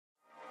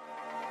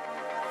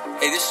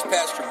Hey, this is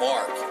Pastor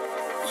Mark.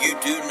 You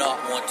do not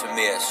want to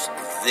miss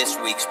this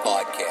week's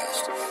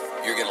podcast.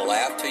 You're going to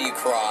laugh till you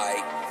cry,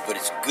 but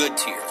it's good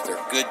tears. They're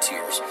good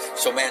tears.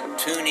 So, man,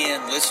 tune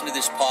in, listen to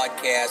this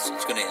podcast.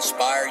 It's going to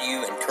inspire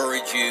you,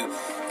 encourage you,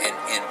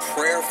 and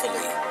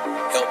prayerfully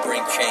help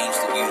bring change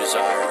that you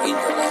desire in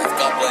your life.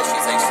 God bless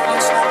you. Thanks for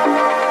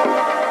listening.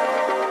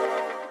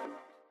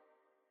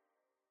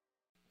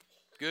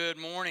 Good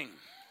morning.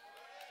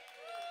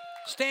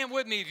 Stand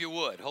with me if you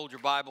would. Hold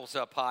your Bibles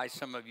up high.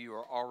 Some of you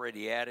are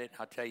already at it.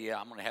 I'll tell you,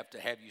 I'm going to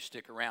have you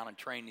stick around and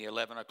train the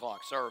 11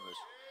 o'clock service.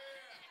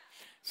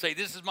 Say,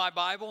 this is my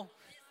Bible.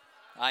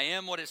 I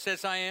am what it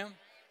says I am.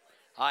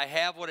 I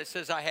have what it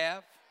says I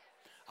have.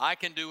 I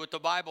can do what the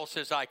Bible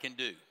says I can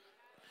do.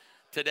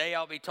 Today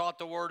I'll be taught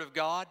the Word of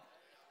God,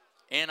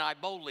 and I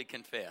boldly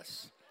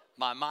confess.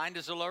 My mind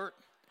is alert,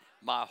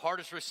 my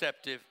heart is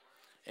receptive,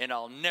 and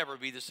I'll never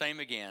be the same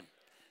again.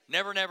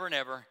 Never, never,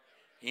 never.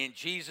 In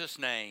Jesus'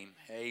 name,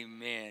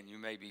 amen. You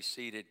may be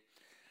seated.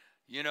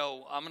 You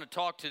know, I'm going to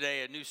talk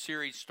today, a new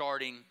series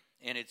starting,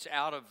 and it's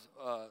out of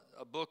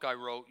a book I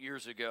wrote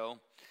years ago,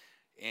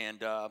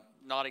 and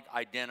not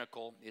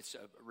identical. It's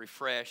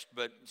refreshed,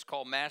 but it's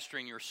called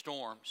Mastering Your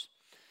Storms.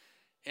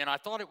 And I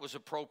thought it was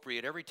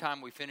appropriate. Every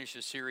time we finish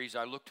a series,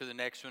 I look to the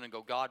next one and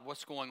go, God,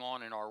 what's going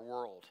on in our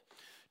world?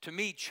 To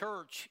me,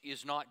 church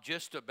is not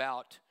just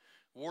about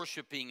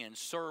worshiping and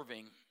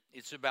serving.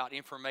 It's about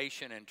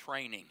information and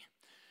training.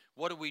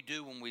 What do we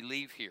do when we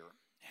leave here?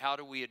 How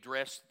do we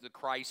address the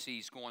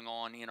crises going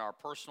on in our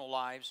personal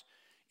lives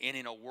and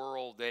in a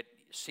world that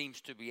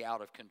seems to be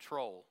out of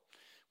control?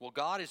 Well,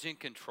 God is in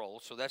control,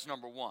 so that's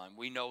number one.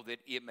 We know that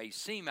it may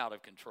seem out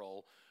of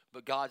control,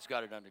 but God's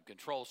got it under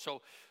control.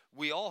 So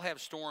we all have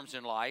storms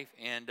in life,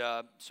 and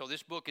so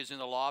this book is in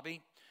the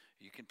lobby.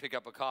 You can pick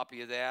up a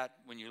copy of that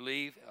when you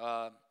leave.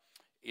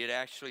 It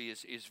actually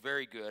is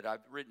very good.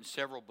 I've written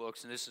several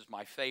books, and this is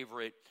my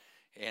favorite.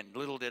 And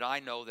little did I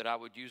know that I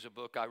would use a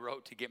book I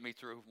wrote to get me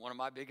through one of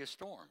my biggest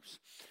storms.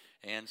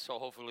 And so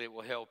hopefully it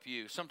will help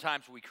you.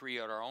 Sometimes we create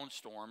our own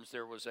storms.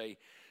 There was a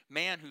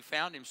man who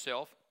found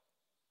himself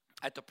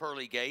at the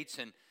pearly gates,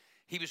 and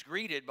he was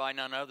greeted by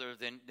none other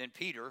than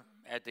Peter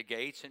at the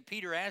gates. And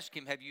Peter asked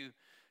him, have you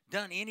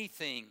done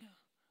anything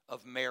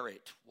of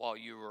merit while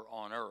you were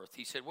on earth?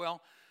 He said,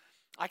 well,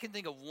 I can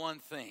think of one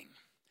thing.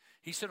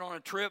 He said, on a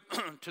trip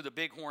to the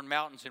Bighorn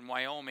Mountains in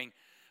Wyoming,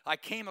 I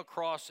came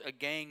across a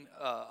gang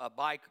of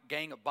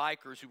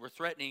bikers who were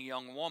threatening a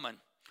young woman.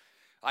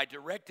 I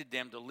directed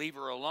them to leave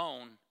her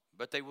alone,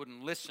 but they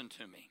wouldn't listen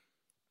to me.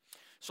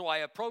 So I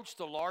approached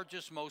the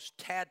largest, most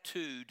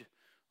tattooed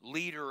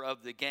leader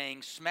of the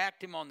gang,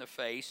 smacked him on the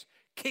face,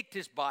 kicked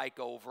his bike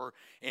over,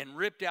 and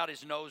ripped out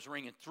his nose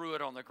ring and threw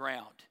it on the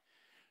ground.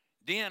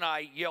 Then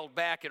I yelled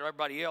back at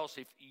everybody else,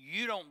 if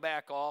you don't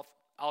back off,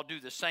 I'll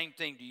do the same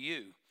thing to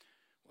you.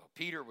 Well,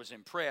 Peter was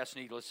impressed,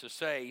 needless to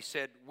say. He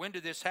said, when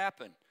did this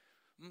happen?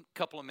 A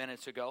couple of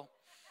minutes ago.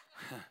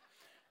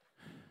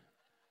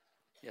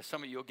 Yeah,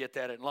 some of you will get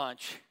that at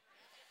lunch.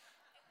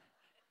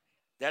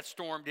 That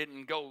storm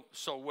didn't go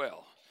so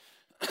well.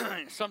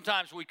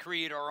 Sometimes we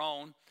create our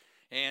own,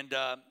 and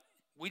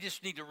we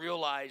just need to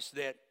realize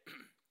that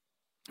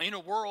in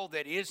a world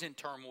that is in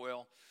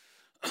turmoil,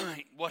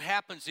 what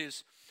happens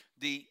is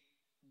the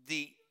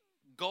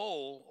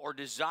goal or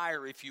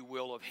desire, if you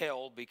will, of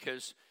hell,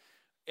 because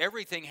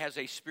everything has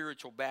a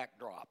spiritual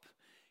backdrop.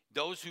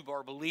 Those who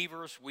are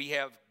believers, we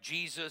have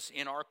Jesus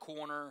in our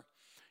corner,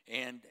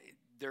 and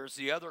there's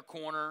the other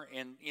corner,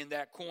 and in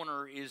that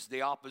corner is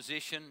the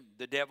opposition,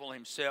 the devil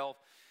himself.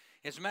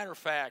 As a matter of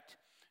fact,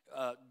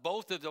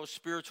 both of those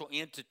spiritual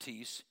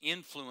entities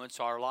influence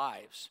our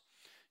lives.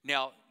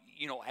 Now,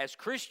 you know, as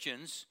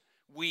Christians,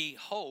 we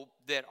hope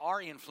that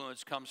our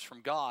influence comes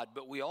from God,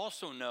 but we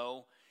also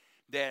know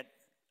that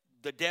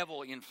the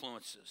devil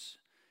influences.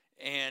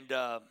 And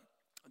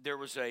there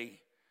was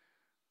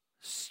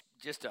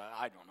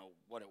I don't know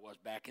what it was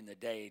back in the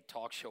day,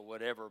 talk show,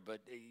 whatever,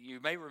 but you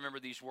may remember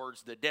these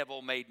words, the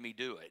devil made me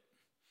do it.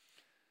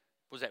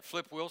 Was that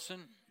Flip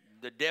Wilson?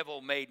 The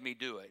devil made me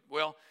do it.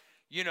 Well,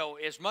 you know,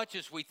 as much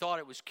as we thought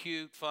it was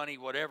cute, funny,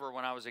 whatever,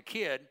 when I was a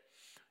kid,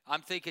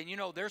 I'm thinking, you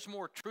know, there's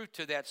more truth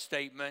to that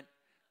statement,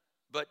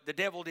 but the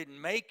devil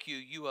didn't make you,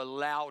 you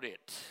allowed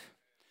it.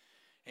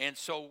 And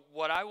so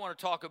what I want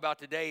to talk about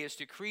today is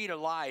to create a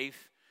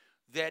life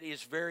that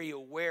is very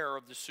aware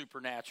of the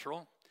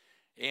supernatural.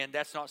 And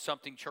that's not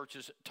something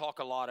churches talk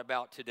a lot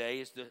about today,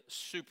 is the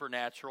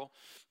supernatural.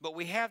 But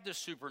we have the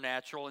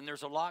supernatural, and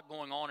there's a lot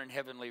going on in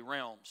heavenly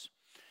realms.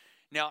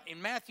 Now, in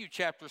Matthew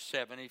chapter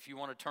 7, if you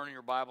want to turn in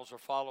your Bibles or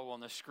follow on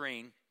the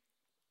screen,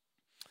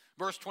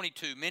 verse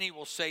 22, many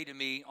will say to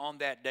me on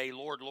that day,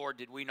 Lord, Lord,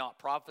 did we not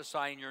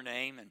prophesy in your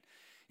name, and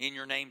in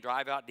your name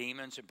drive out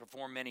demons and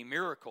perform many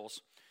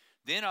miracles?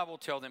 Then I will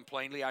tell them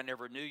plainly, I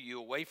never knew you.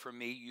 Away from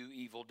me, you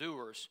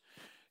evildoers.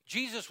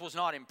 Jesus was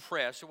not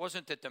impressed. It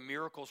wasn't that the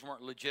miracles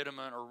weren't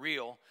legitimate or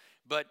real,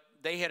 but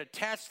they had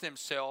attached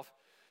themselves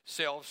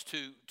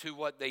to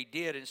what they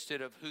did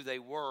instead of who they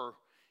were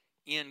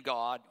in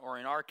God, or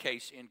in our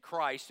case, in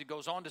Christ. It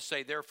goes on to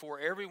say, therefore,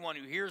 everyone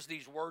who hears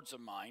these words of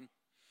mine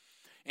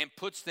and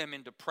puts them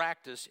into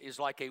practice is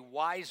like a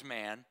wise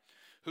man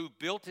who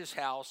built his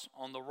house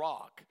on the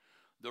rock.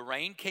 The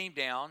rain came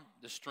down,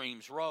 the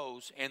streams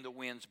rose, and the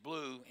winds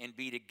blew and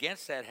beat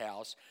against that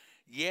house,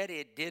 yet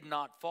it did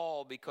not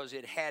fall because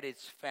it had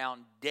its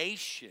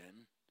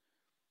foundation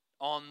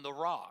on the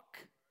rock.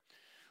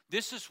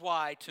 This is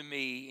why, to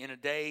me, in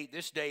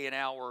this day and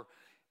hour,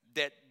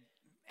 that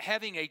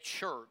having a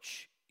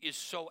church is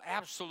so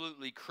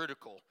absolutely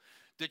critical.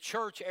 The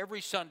church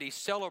every Sunday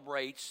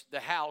celebrates the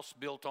house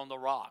built on the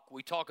rock.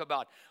 We talk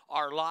about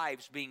our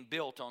lives being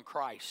built on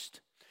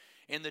Christ.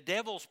 And the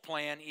devil's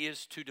plan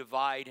is to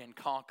divide and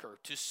conquer,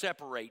 to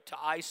separate, to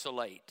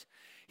isolate.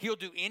 He'll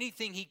do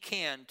anything he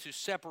can to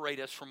separate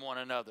us from one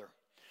another.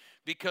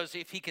 Because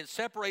if he can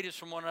separate us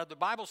from one another, the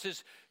Bible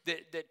says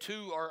that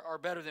two are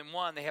better than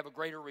one. They have a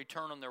greater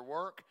return on their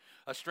work.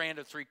 A strand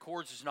of 3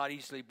 cords is not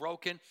easily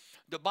broken.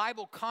 The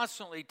Bible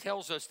constantly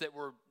tells us that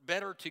we're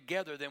better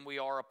together than we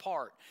are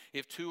apart.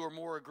 If 2 or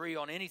more agree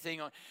on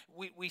anything,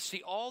 we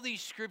see all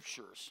these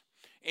scriptures,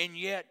 and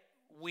yet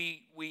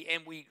we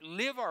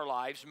live our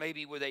lives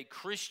maybe with a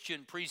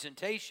Christian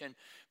presentation,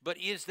 but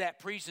is that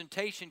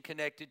presentation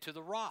connected to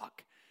the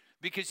rock?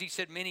 Because he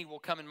said, many will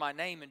come in my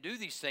name and do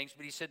these things,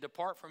 but he said,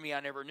 depart from me,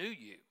 I never knew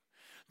you.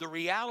 The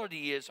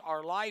reality is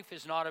our life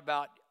is not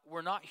about,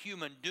 we're not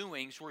human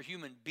doings, we're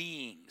human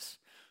beings.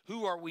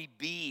 Who are we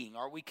being?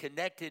 Are we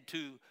connected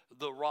to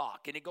the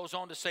rock? And it goes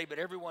on to say, but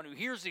everyone who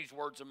hears these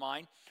words of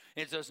mine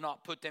and does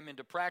not put them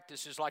into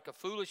practice is like a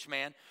foolish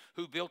man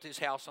who built his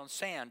house on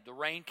sand. The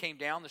rain came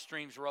down, the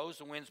streams rose,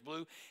 the winds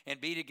blew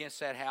and beat against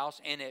that house,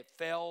 and it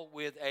fell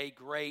with a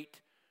great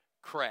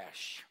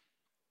crash.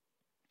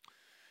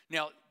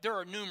 Now, there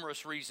are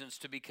numerous reasons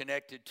to be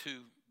connected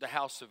to the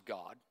house of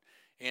God.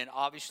 And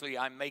obviously,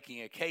 I'm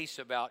making a case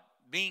about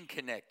being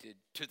connected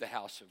to the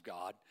house of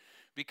God.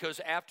 Because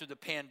after the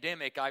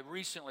pandemic, I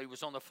recently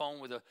was on the phone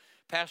with a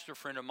pastor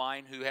friend of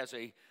mine who has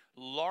a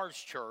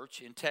large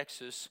church in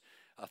Texas,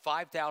 a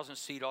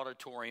 5,000-seat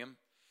auditorium.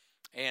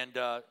 And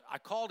I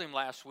called him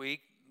last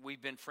week.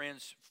 We've been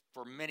friends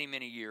for many,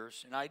 many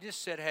years. And I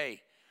just said,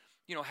 hey,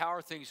 how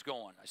are things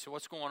going? I said,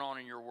 what's going on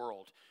in your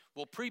world?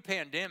 Well,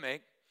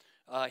 pre-pandemic,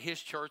 his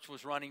church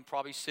was running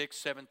probably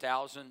 6,000,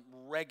 7,000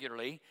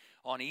 regularly.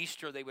 On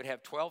Easter, they would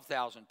have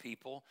 12,000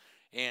 people.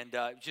 And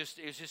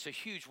it was just a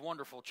huge,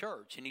 wonderful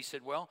church. And he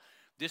said, well,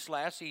 this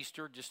last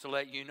Easter, just to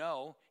let you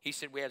know, he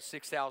said we had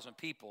 6,000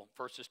 people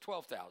versus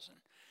 12,000.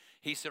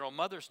 He said on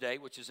Mother's Day,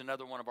 which is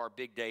another one of our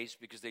big days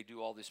because they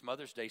do all this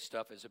Mother's Day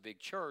stuff as a big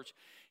church,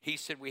 he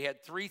said we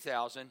had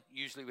 3,000.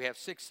 Usually we have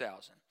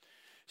 6,000.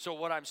 So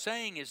what I'm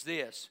saying is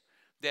this,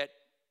 that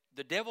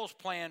the devil's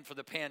plan for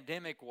the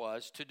pandemic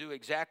was to do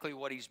exactly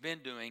what he's been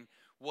doing,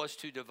 was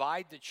to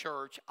divide the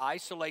church,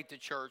 isolate the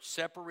church,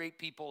 separate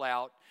people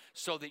out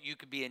so that you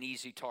could be an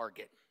easy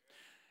target.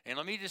 And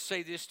let me just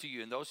say this to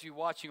you, and those of you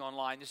watching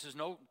online, this is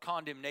no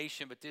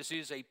condemnation, but this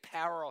is a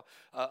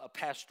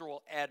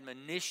pastoral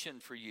admonition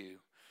for you,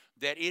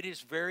 that it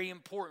is very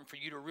important for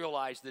you to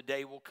realize the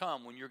day will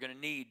come when you're going to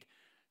need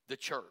the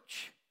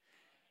church.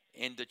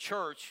 And the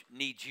church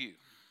needs you.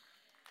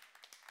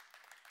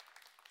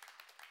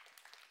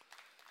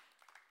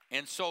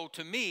 And so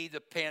to me,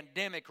 the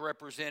pandemic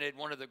represented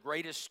one of the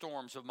greatest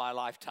storms of my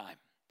lifetime.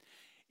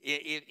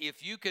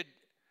 If you could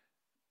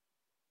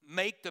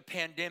make the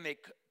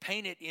pandemic,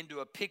 paint it into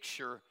a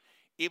picture,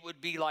 it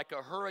would be like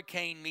a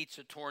hurricane meets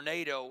a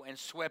tornado and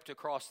swept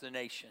across the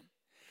nation,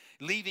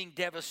 leaving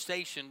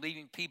devastation,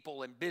 leaving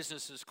people and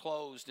businesses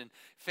closed and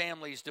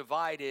families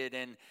divided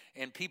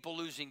and people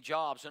losing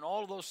jobs. And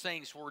all of those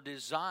things were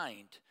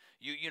designed.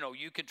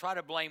 You can try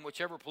to blame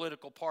whichever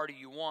political party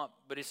you want,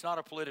 but it's not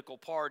a political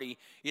party.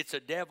 It's a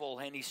devil,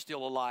 and he's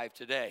still alive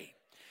today.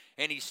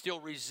 And he's still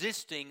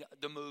resisting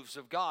the moves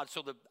of God.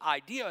 So the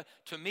idea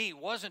to me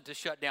wasn't to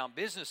shut down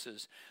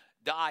businesses.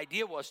 The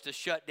idea was to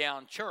shut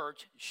down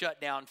church,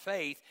 shut down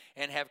faith,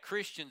 and have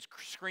Christians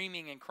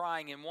screaming and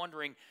crying and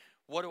wondering,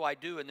 what do I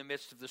do in the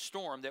midst of the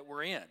storm that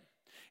we're in?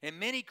 And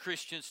many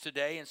Christians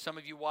today, and some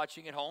of you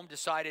watching at home,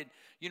 decided,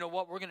 you know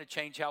what, we're going to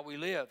change how we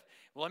live.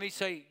 Well, let me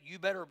say, you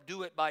better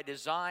do it by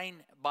design,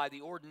 by the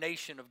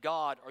ordination of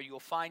God, or you'll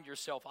find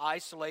yourself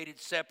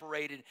isolated,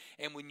 separated,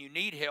 and when you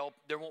need help,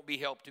 there won't be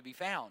help to be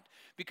found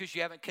because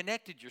you haven't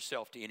connected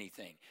yourself to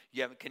anything.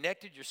 You haven't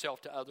connected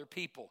yourself to other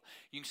people.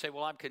 You can say,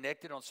 well, I'm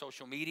connected on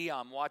social media,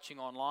 I'm watching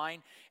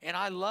online, and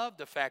I love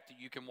the fact that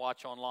you can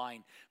watch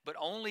online, but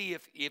only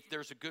if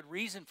there's a good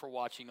reason for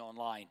watching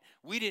online.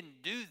 We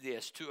didn't do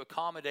this to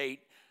accommodate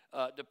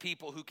the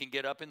people who can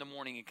get up in the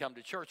morning and come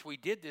to church. We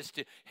did this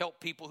to help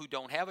people who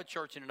don't have a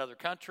church in another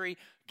country,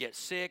 get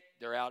sick,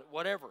 they're out,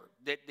 whatever,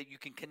 that you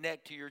can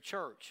connect to your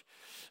church.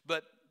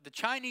 But the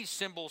Chinese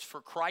symbols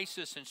for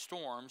crisis and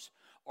storms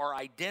are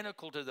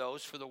identical to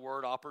those for the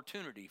word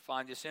opportunity.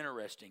 Find this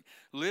interesting.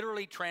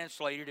 Literally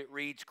translated, it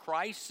reads,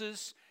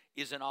 crisis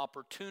is an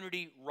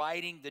opportunity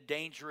riding the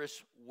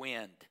dangerous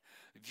wind.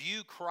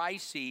 view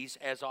crises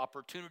as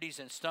opportunities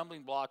and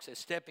stumbling blocks as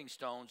stepping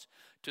stones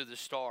to the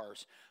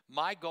stars.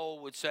 My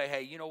goal would say,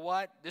 hey, you know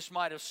what? This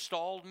might have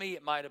stalled me.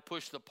 It might have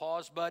pushed the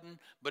pause button,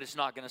 but it's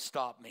not going to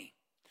stop me.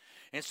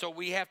 And so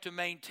we have to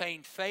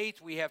maintain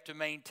faith. We have to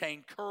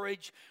maintain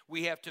courage.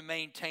 We have to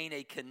maintain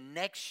a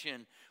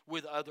connection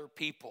with other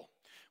people.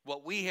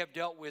 What we have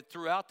dealt with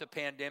throughout the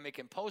pandemic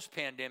and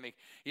post-pandemic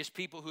is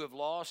people who have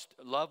lost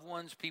loved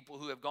ones, people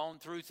who have gone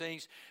through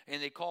things,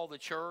 and they call the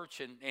church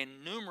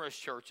and numerous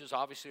churches,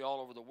 obviously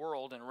all over the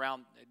world and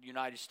around the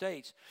United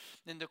States.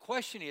 And the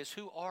question is,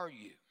 who are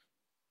you?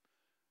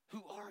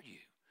 Who are you?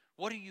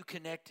 What are you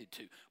connected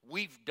to?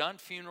 We've done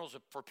funerals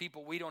for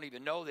people we don't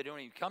even know. They don't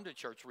even come to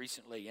church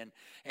recently,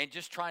 and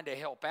just trying to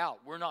help out.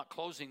 We're not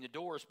closing the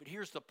doors, but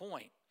here's the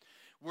point.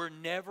 We're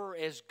never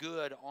as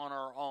good on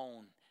our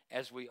own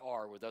as we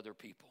are with other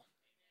people.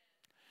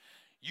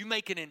 You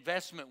make an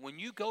investment when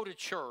you go to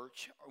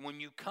church, or when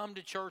you come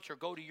to church or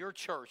go to your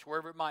church,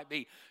 wherever it might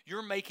be,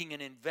 you're making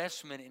an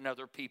investment in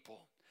other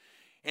people.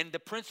 And the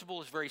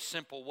principle is very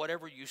simple.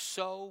 Whatever you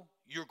sow,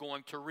 you're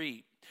going to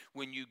reap.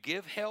 When you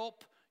give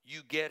help,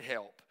 you get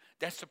help.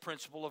 That's the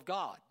principle of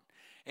God.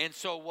 And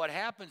so what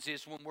happens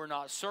is when we're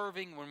not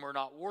serving, when we're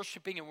not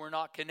worshiping, and we're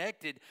not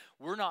connected,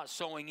 we're not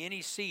sowing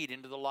any seed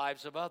into the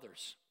lives of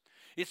others.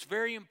 It's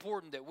very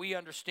important that we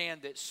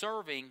understand that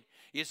serving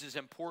is as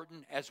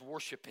important as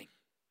worshiping.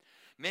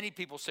 Many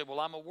people say, well,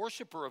 I'm a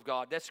worshiper of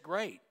God. That's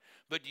great.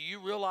 But do you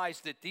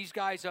realize that these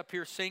guys up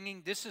here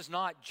singing, this is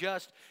not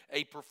just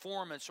a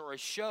performance or a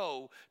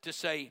show to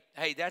say,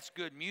 hey, that's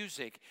good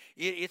music.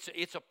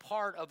 It's a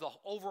part of the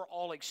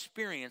overall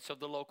experience of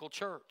the local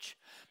church.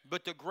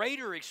 But the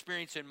greater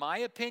experience, in my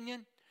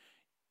opinion,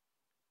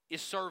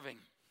 is serving.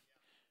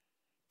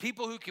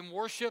 People who can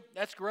worship,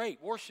 that's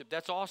great. Worship,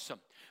 that's awesome.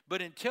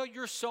 But until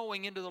you're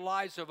sowing into the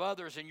lives of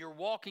others and you're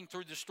walking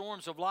through the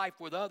storms of life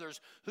with others,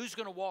 who's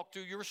going to walk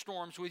through your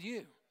storms with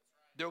you?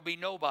 There'll be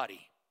nobody.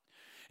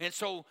 And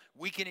so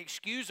we can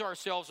excuse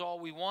ourselves all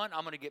we want.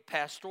 I'm going to get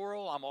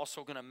pastoral. I'm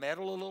also going to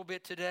meddle a little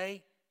bit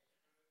today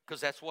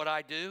because that's what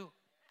I do.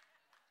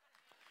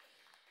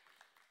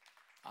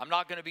 I'm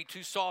not going to be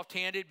too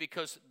soft-handed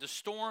because the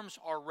storms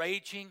are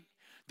raging.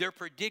 They're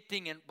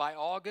predicting by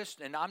August,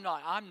 and I'm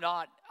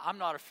not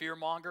a fear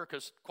monger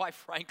because, quite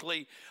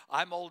frankly,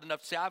 I'm old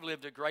enough to say I've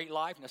lived a great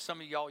life. Now, some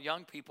of y'all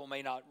young people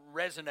may not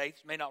resonate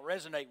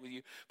with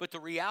you, but the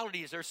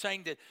reality is they're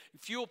saying that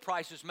fuel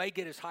prices may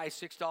get as high as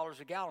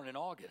 $6 a gallon in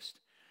August.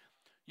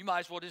 You might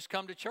as well just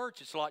come to church.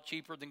 It's a lot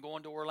cheaper than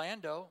going to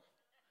Orlando,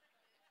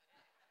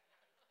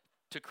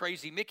 to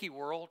Crazy Mickey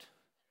World.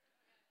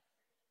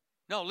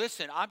 No,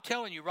 listen, I'm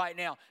telling you right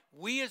now,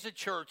 we as a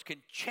church can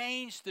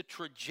change the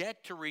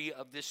trajectory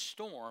of this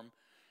storm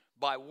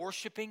by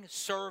worshiping,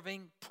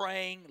 serving,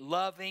 praying,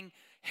 loving,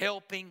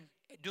 helping,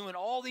 doing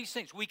all these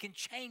things. We can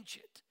change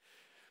it.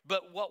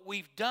 But what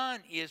we've done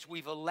is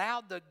we've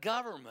allowed the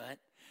government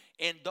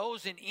and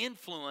those in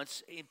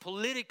influence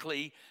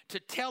politically to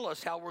tell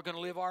us how we're going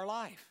to live our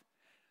life.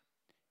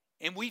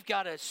 And we've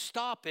got to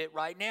stop it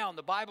right now. And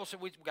the Bible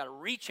said we've got to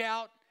reach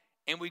out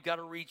and we've got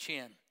to reach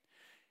in.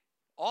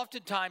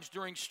 Oftentimes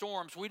during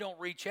storms, we don't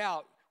reach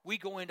out. We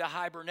go into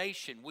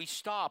hibernation. We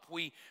stop.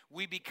 We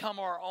become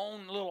our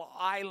own little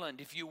island,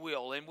 if you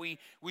will, and we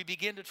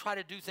begin to try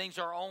to do things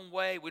our own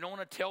way. We don't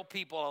want to tell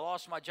people, I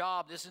lost my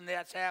job, this and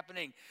that's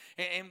happening,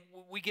 and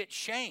we get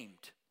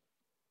shamed.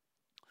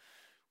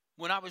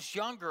 When I was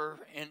younger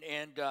and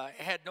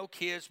had no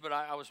kids, but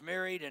I was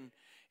married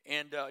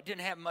and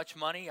didn't have much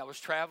money, I was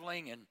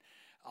traveling, and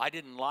I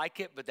didn't like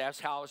it, but that's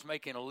how I was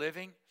making a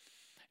living.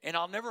 And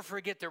I'll never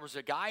forget, there was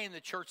a guy in the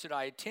church that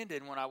I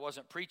attended when I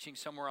wasn't preaching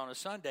somewhere on a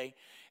Sunday,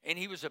 and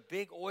he was a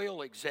big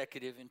oil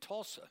executive in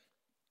Tulsa.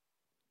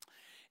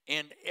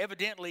 And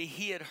evidently,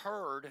 he had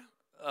heard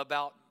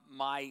about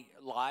my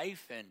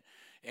life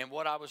and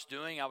what I was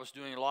doing. I was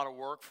doing a lot of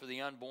work for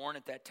the unborn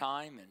at that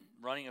time and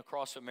running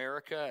across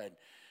America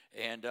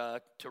and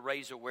to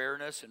raise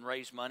awareness and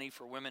raise money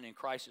for women in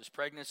crisis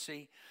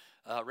pregnancy.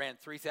 Ran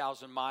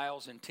 3,000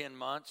 miles in 10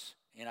 months.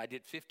 And I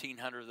did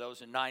 1,500 of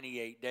those in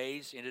 98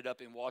 days. Ended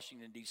up in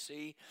Washington,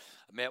 D.C.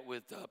 I met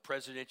with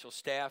presidential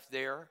staff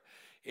there.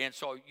 And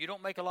so you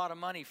don't make a lot of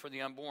money for the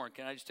unborn.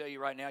 Can I just tell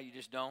you right now, you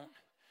just don't?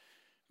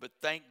 But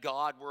thank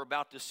God we're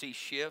about to see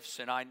shifts.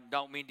 And I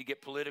don't mean to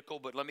get political,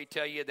 but let me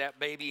tell you, that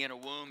baby in a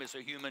womb is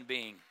a human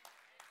being.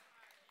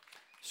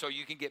 So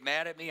you can get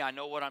mad at me. I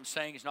know what I'm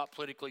saying is not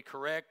politically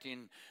correct.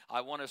 And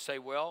I want to say,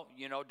 well,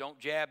 you know, don't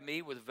jab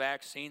me with a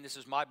vaccine. This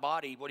is my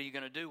body. What are you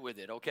going to do with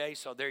it? Okay,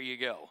 so there you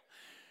go.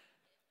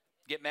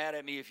 Get mad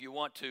at me if you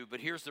want to,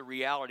 but here's the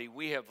reality.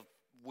 We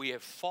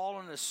have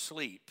fallen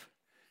asleep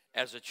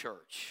as a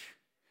church.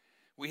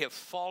 We have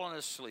fallen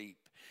asleep.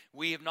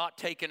 We have not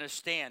taken a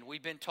stand.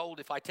 We've been told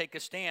if I take a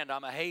stand,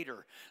 I'm a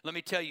hater. Let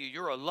me tell you,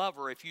 you're a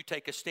lover if you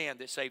take a stand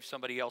that saves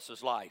somebody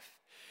else's life.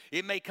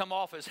 It may come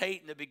off as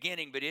hate in the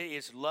beginning, but it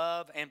is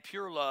love and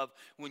pure love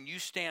when you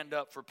stand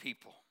up for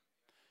people.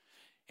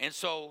 And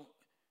so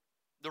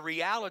the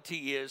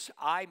reality is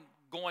I'm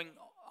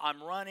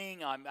I'm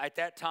running. I'm at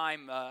that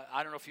time.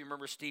 I don't know if you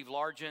remember Steve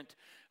Largent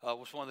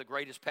was one of the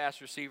greatest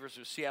pass receivers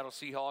of Seattle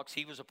Seahawks.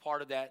 He was a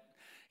part of that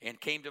and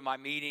came to my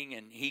meeting,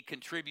 and he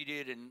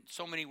contributed, and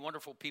so many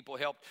wonderful people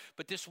helped.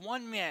 But this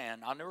one man,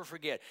 I'll never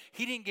forget,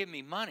 he didn't give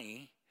me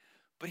money,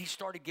 but he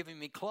started giving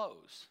me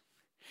clothes.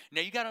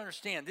 Now, you got to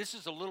understand, this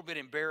is a little bit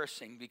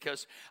embarrassing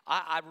because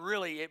I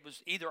really, it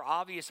was either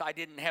obvious I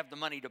didn't have the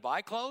money to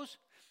buy clothes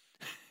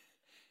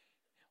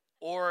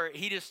or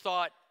he just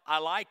thought, I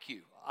like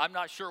you. I'm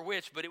not sure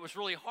which, but it was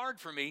really hard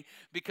for me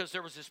because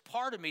there was this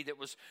part of me that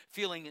was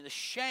feeling the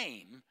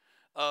shame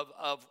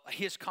of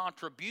his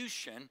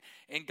contribution,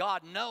 and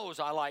God knows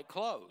I like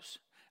clothes.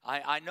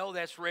 I know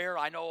that's rare.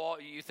 I know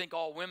you think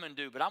all women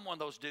do, but I'm one of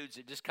those dudes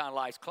that just kind of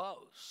likes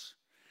clothes.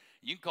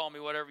 You can call me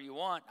whatever you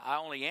want. I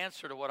only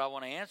answer to what I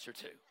want to answer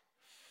to.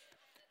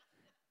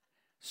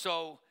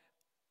 So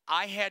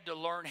I had to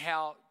learn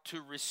how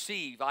to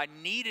receive. I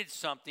needed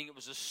something. It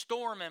was a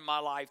storm in my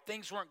life.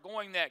 Things weren't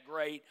going that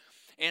great.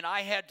 And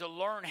I had to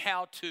learn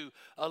how to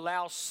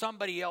allow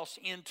somebody else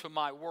into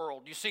my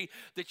world. You see,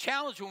 the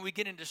challenge when we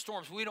get into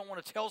storms, we don't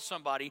want to tell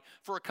somebody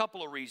for a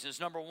couple of reasons.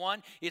 Number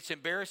one, it's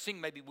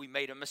embarrassing. Maybe we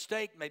made a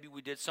mistake. Maybe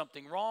we did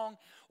something wrong.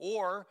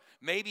 Or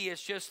maybe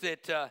it's just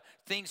that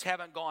things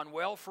haven't gone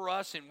well for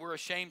us and we're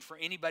ashamed for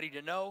anybody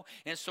to know.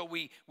 And so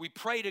we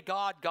pray to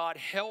God, God,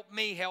 help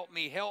me, help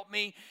me, help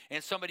me.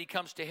 And somebody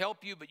comes to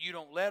help you, but you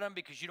don't let them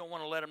because you don't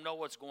want to let them know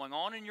what's going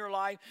on in your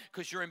life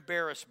because you're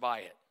embarrassed by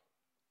it.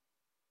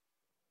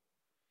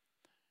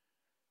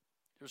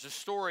 There's a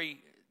story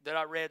that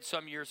I read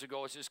some years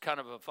ago. It's just kind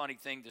of a funny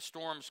thing. The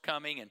storm's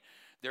coming, and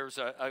there's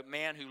a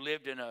man who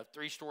lived in a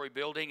 3-story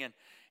building,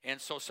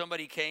 and so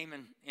somebody came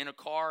in a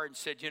car and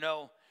said,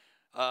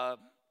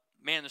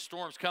 man, the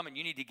storm's coming.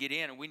 You need to get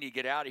in, and we need to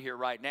get out of here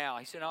right now.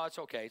 He said, no, it's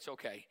okay. It's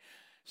okay.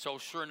 So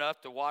sure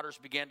enough, the waters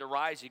began to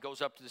rise. He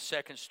goes up to the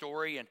 2nd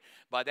story, and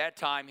by that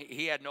time,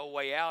 he had no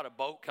way out. A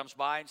boat comes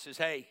by and says,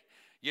 hey,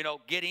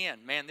 get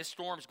in. Man, this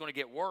storm's going to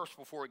get worse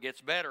before it gets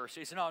better.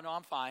 So he said, no,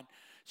 I'm fine.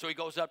 So he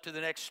goes up to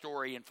the next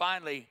story, and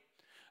finally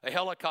a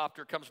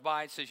helicopter comes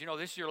by and says,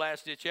 this is your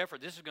last-ditch effort.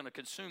 This is going to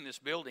consume this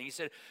building. He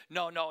said,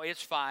 no,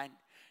 it's fine.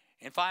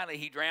 And finally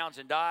he drowns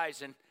and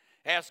dies and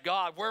asks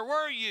God, where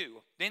were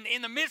you?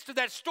 In the midst of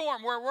that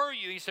storm, where were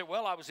you? He said,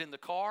 well, I was in the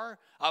car,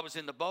 I was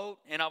in the boat,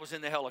 and I was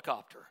in the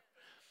helicopter.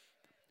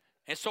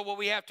 And so what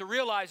we have to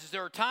realize is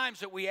there are times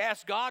that we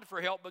ask God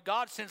for help, but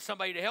God sends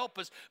somebody to help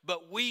us,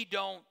 but we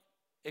don't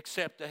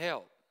accept the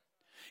help.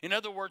 In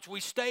other words,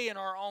 we stay in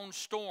our own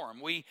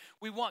storm. We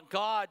want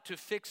God to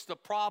fix the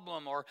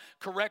problem or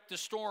correct the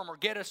storm or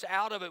get us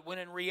out of it, when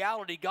in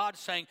reality, God's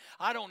saying,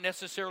 I don't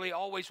necessarily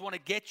always want to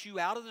get you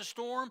out of the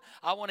storm.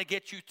 I want to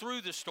get you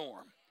through the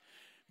storm.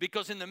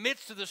 Because in the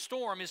midst of the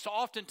storm is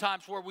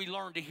oftentimes where we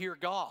learn to hear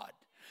God,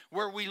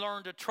 where we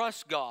learn to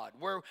trust God,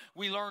 where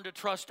we learn to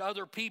trust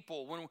other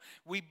people.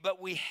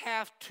 But we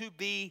have to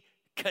be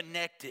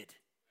connected.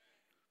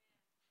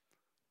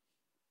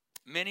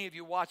 Many of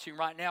you watching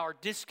right now are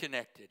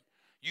disconnected.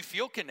 You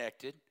feel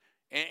connected,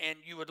 and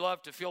you would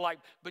love to feel like,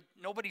 but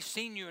nobody's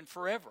seen you in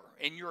forever.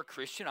 And you're a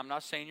Christian. I'm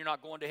not saying you're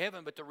not going to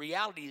heaven, but the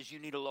reality is you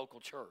need a local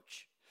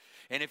church.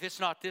 And if it's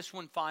not this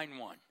one, find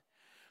one.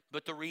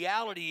 But the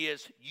reality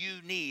is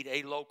you need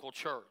a local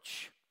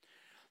church.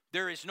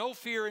 There is no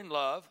fear in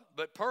love,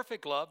 but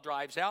perfect love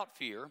drives out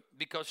fear,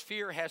 because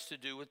fear has to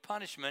do with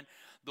punishment.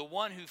 The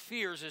one who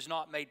fears is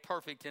not made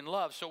perfect in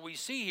love. So we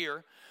see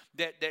here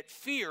that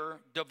fear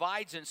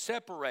divides and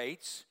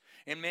separates,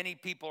 and many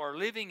people are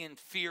living in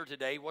fear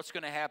today. What's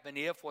going to happen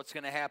if? What's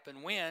going to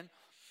happen when?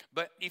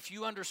 But if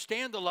you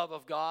understand the love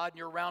of God and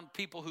you're around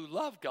people who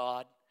love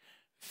God,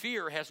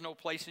 fear has no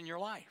place in your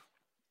life.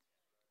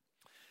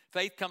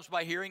 Faith comes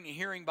by hearing, and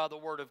hearing by the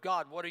word of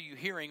God. What are you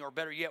hearing? Or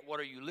better yet, what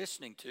are you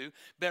listening to?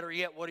 Better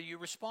yet, what are you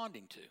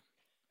responding to?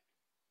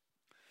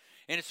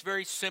 And it's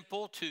very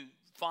simple to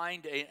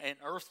find an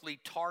earthly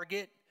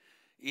target.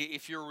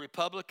 If you're a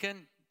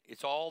Republican,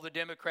 it's all the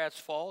Democrats'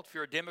 fault. If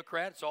you're a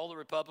Democrat, it's all the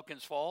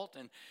Republicans' fault.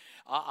 And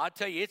I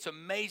tell you, it's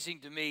amazing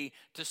to me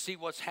to see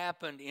what's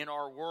happened in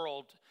our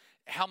world,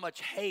 how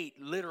much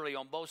hate literally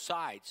on both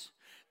sides.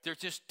 There's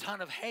just a ton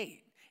of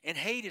hate. And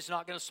hate is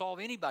not going to solve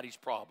anybody's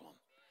problem.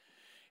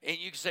 And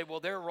you can say,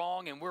 well, they're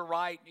wrong and we're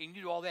right, and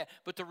you do all that.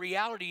 But the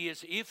reality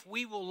is, if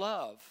we will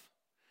love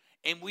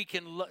and we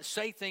can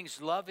say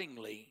things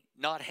lovingly,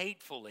 not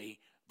hatefully,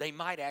 they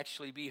might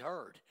actually be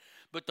heard.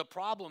 But the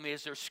problem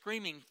is they're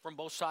screaming from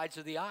both sides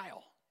of the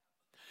aisle.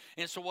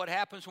 And so what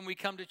happens when we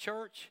come to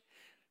church?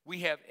 We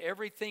have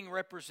everything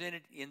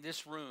represented in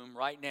this room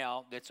right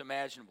now that's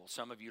imaginable.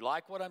 Some of you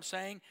like what I'm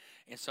saying,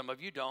 and some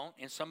of you don't.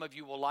 And some of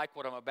you will like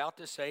what I'm about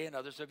to say, and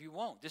others of you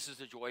won't. This is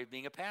the joy of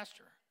being a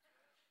pastor.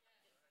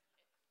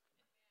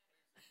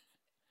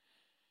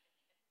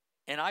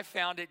 And I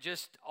found it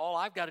just, all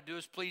I've got to do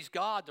is please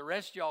God. The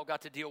rest of y'all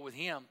got to deal with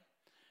him.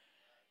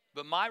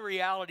 But my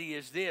reality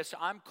is this: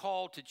 I'm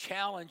called to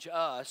challenge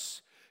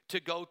us to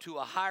go to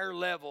a higher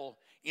level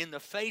in the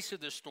face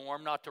of the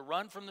storm, not to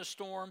run from the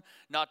storm,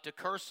 not to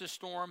curse the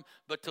storm,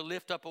 but to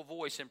lift up a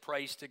voice in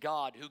praise to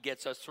God who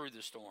gets us through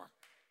the storm.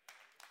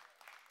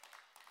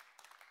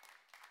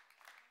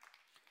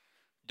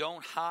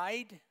 Don't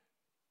hide.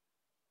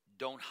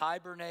 Don't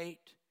hibernate.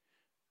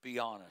 Be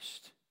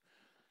honest.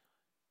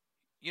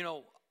 You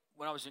know,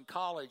 when I was in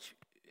college,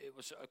 it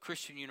was a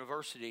Christian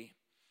university,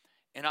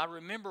 and I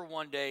remember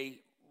one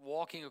day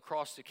walking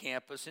across the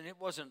campus, and it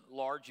wasn't a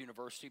large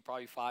university,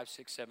 probably 5,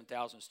 6,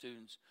 7,000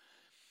 students.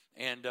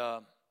 And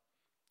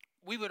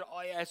we would,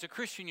 as a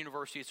Christian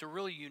university, it's a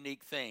really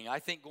unique thing. I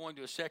think going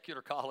to a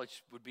secular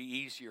college would be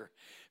easier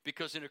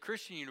because in a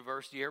Christian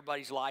university,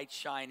 everybody's lights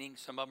shining.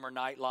 Some of them are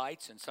night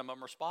lights and some of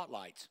them are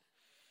spotlights.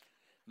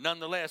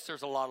 Nonetheless,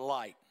 there's a lot of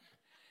light.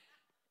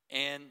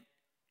 And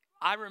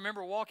I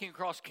remember walking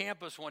across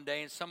campus one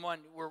day and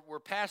we're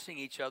passing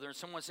each other and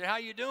someone said, "How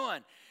you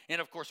doing?" And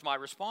of course my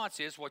response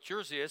is, what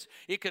yours is,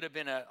 it could have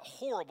been a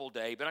horrible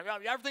day, but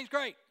everything's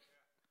great.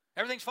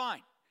 Everything's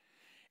fine.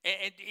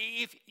 And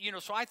if, you know,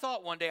 so I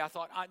thought one day,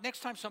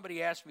 next time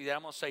somebody asks me that,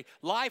 I'm going to say,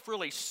 life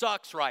really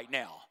sucks right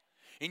now.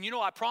 And you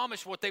know, I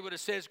promise what they would have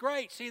said is,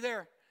 great, see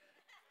there.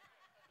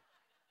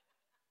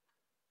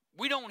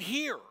 We don't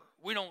hear.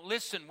 We don't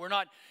listen. We're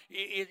not,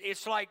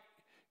 it's like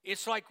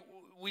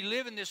we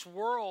live in this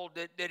world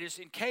that is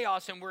in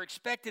chaos, and we're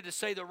expected to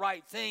say the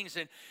right things.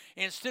 And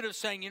instead of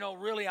saying, you know,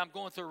 really, I'm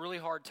going through a really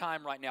hard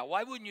time right now.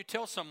 Why wouldn't you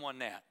tell someone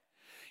that?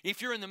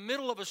 If you're in the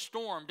middle of a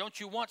storm, don't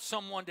you want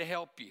someone to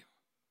help you?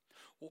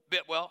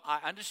 Well, I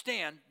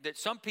understand that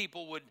some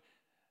people would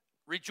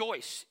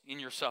rejoice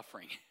in your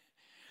suffering.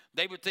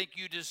 They would think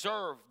you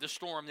deserve the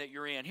storm that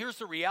you're in. Here's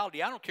the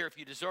reality. I don't care if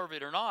you deserve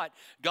it or not.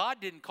 God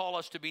didn't call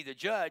us to be the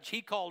judge.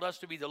 He called us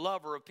to be the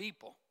lover of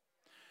people.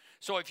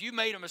 So if you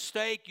made a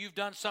mistake, you've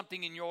done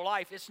something in your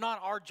life, it's not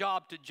our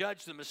job to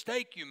judge the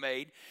mistake you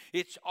made.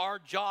 It's our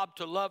job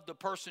to love the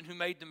person who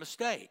made the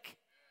mistake.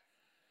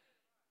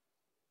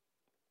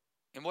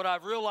 And what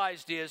I've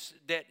realized is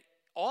that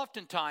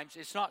oftentimes,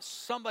 it's not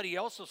somebody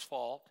else's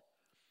fault.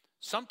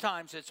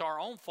 Sometimes it's our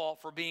own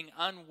fault for being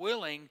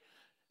unwilling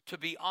to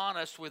be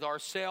honest with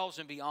ourselves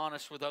and be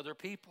honest with other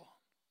people.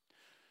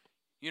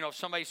 You know, if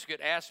somebody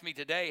could ask me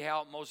today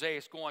how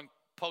Mosaic's going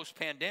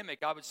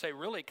post-pandemic, I would say,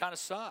 really, it kind of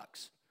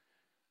sucks.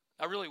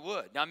 I really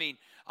would. I mean,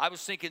 I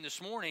was thinking this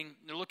morning,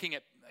 looking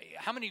at,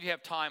 how many of you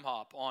have Time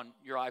Hop on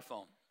your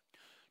iPhone?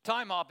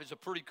 Time Hop is a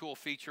pretty cool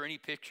feature. Any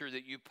picture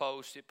that you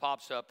post, it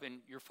pops up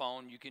in your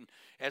phone. You can,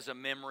 as a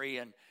memory,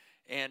 and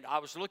I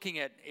was looking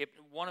at it,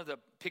 one of the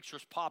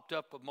pictures popped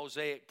up of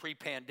Mosaic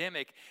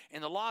pre-pandemic,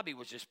 and the lobby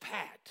was just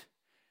packed.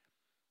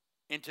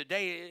 And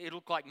today, it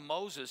looked like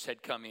Moses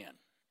had come in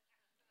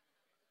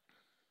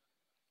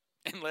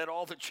and led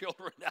all the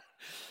children out.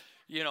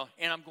 You know,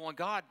 and I'm going,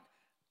 God,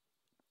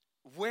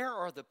 where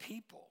are the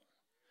people?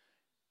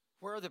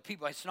 Where are the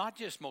people? It's not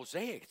just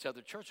Mosaic, it's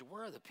other churches.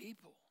 Where are the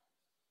people?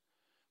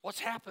 What's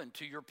happened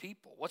to your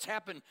people? What's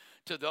happened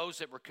to those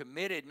that were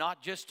committed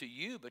not just to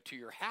you, but to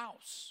your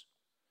house?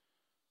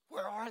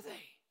 Where are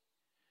they?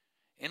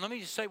 And let me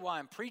just say why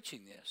I'm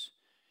preaching this.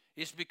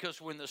 It's because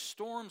when the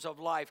storms of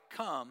life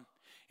come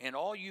and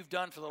all you've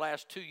done for the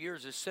last 2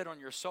 years is sit on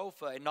your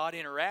sofa and not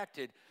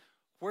interacted,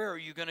 where are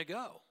you going to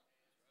go?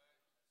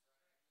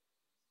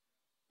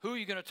 Who are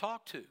you going to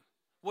talk to?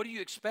 What do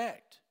you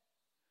expect?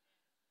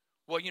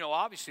 Well, you know,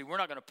 obviously we're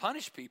not going to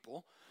punish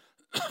people,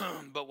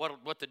 but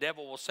what the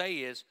devil will say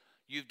is,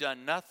 you've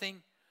done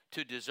nothing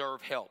to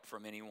deserve help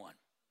from anyone.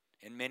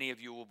 And many of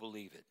you will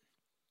believe it.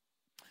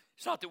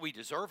 It's not that we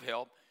deserve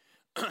help,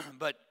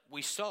 but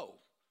we sow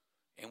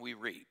and we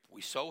reap.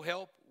 We sow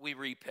help, we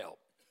reap help.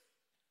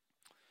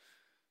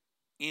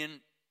 In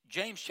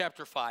James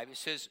chapter 5, it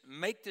says,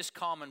 make this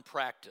common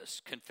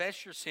practice.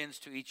 Confess your sins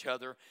to each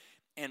other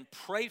and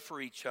pray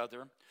for each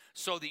other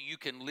so that you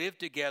can live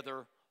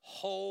together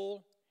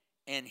whole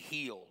and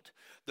healed.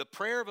 The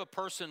prayer of a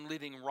person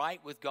living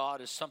right with God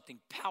is something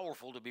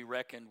powerful to be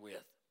reckoned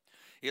with.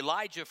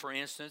 Elijah, for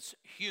instance,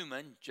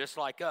 human, just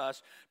like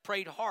us,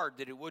 prayed hard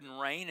that it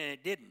wouldn't rain, and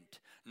it didn't.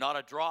 Not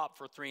a drop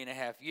for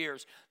 3.5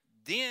 years.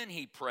 Then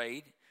he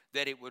prayed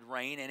that it would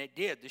rain, and it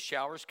did. The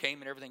showers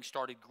came, and everything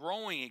started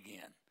growing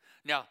again.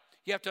 Now,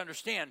 you have to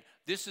understand,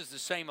 this is the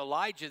same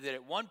Elijah that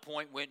at one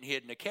point went and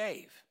hid in a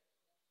cave.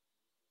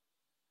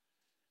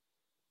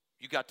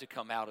 You got to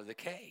come out of the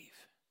cave.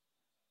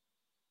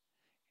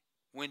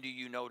 When do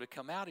you know to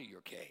come out of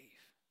your cave?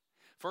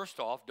 First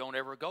off, don't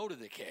ever go to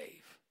the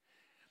cave.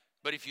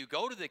 But if you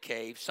go to the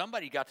cave,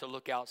 somebody got to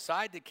look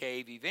outside the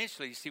cave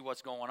eventually to see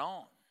what's going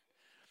on.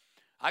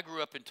 I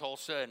grew up in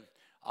Tulsa, and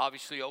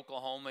obviously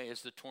Oklahoma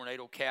is the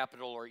tornado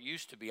capital, or it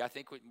used to be. I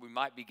think we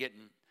might be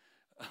getting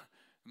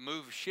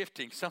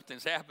shifting.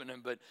 Something's happening.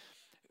 But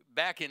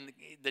back in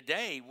the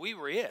day, we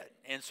were it.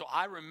 And so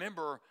I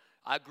remember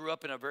I grew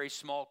up in a very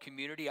small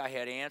community. I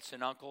had aunts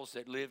and uncles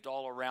that lived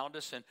all around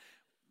us, and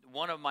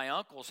one of my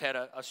uncles had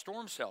a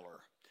storm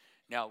cellar.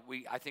 Now,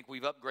 I think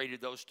we've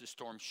upgraded those to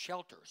storm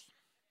shelters.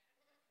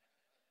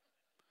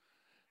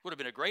 Would have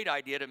been a great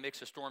idea to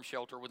mix a storm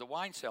shelter with a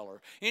wine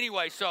cellar.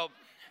 Anyway, so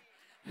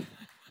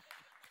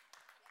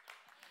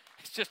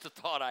it's just a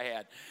thought I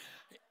had.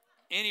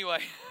 Anyway,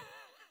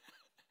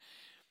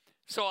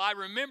 so I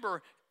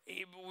remember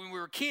when we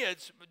were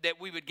kids, that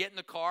we would get in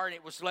the car, and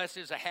it was less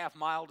than a half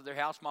mile to their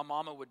house. My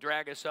mama would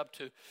drag us up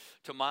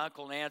to my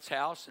uncle and aunt's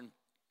house, and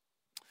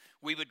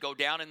we would go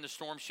down in the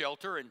storm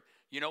shelter, and,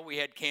 we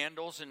had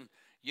candles, and,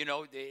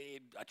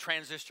 a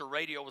transistor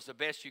radio was the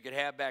best you could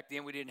have back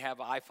then. We didn't have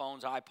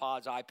iPhones,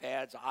 iPods,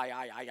 iPads,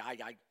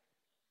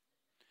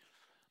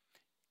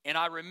 And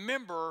I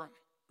remember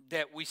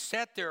that we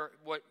sat there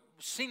what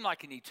seemed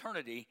like an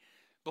eternity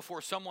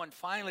before someone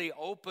finally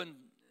opened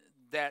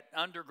that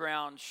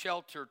underground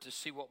shelter to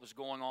see what was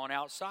going on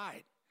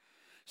outside.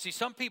 See,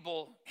 some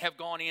people have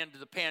gone into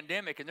the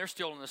pandemic and they're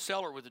still in the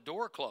cellar with the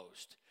door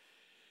closed.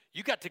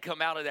 You got to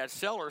come out of that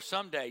cellar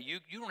someday. You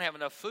don't have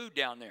enough food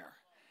down there.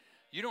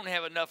 You don't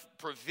have enough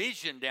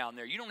provision down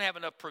there. You don't have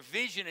enough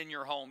provision in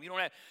your home.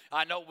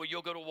 I know, well,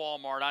 you'll go to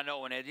Walmart, I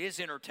know, and it is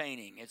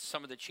entertaining. It's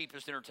some of the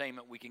cheapest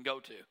entertainment we can go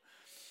to.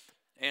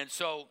 And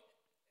so,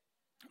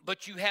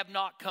 but you have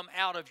not come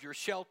out of your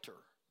shelter.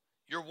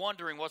 You're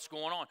wondering what's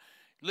going on.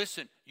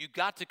 Listen, you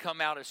got to come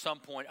out at some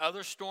point.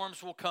 Other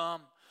storms will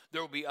come.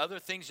 There will be other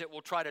things that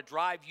will try to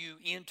drive you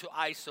into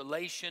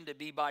isolation, to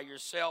be by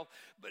yourself.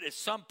 But at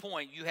some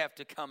point, you have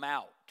to come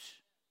out.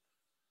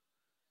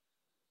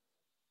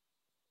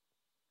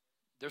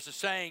 There's a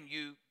saying,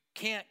 you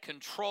can't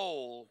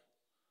control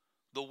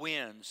the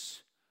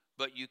winds,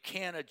 but you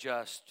can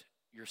adjust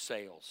your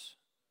sails.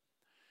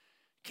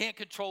 Can't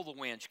control the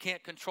winds. You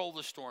can't control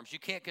the storms. You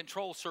can't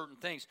control certain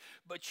things,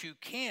 but you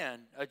can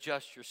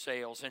adjust your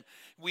sails. And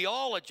we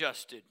all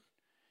adjusted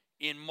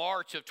in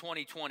March of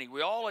 2020.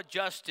 We all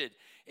adjusted,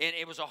 and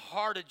it was a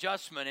hard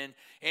adjustment.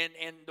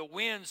 And the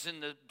winds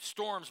and the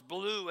storms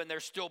blew, and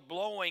they're still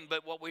blowing.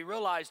 But what we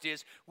realized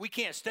is we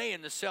can't stay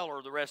in the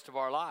cellar the rest of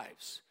our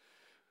lives.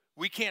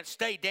 We can't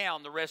stay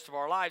down the rest of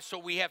our lives, so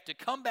we have to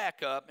come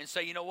back up and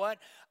say, you know what?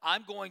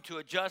 I'm going to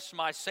adjust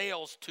my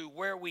sails to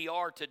where we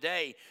are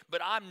today, but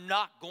I'm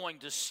not going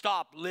to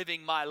stop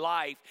living my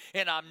life,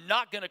 and I'm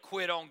not going to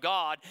quit on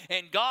God,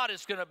 and God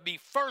is going to be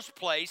first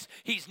place.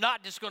 He's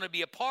not just going to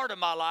be a part of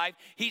my life.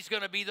 He's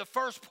going to be the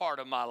first part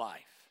of my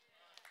life.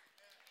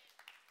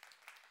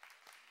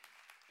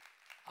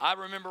 I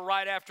remember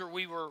right after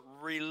we were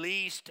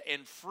released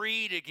and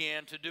freed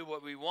again to do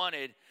what we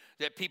wanted,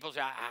 that people say,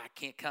 I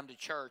can't come to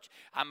church.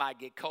 I might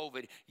get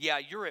COVID. Yeah,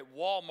 you're at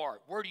Walmart.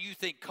 Where do you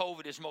think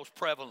COVID is most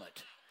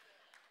prevalent?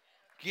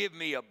 Give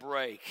me a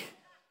break.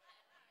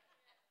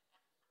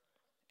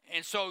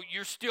 And so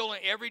you're still,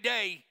 every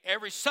day,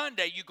 every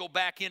Sunday, you go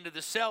back into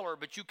the cellar,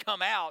 but you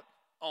come out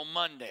on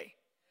Monday.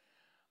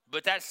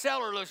 But that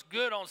cellar looks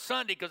good on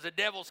Sunday because the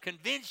devil's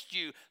convinced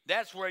you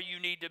that's where you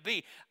need to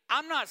be.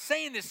 I'm not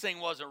saying this thing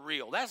wasn't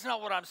real. That's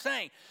not what I'm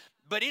saying.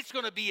 But it's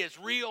going to be as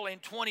real in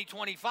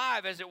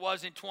 2025 as it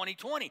was in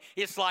 2020.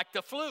 It's like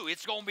the flu.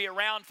 It's going to be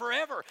around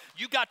forever.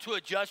 You got to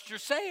adjust your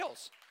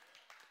sails.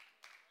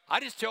 I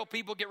just tell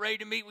people, get ready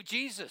to meet with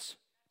Jesus.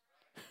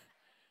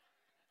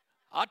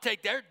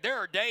 There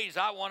are days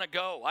I want to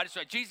go. I just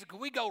say, Jesus, can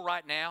we go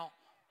right now?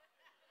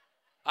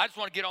 I just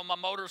want to get on my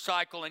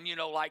motorcycle and,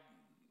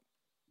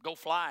 go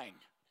flying.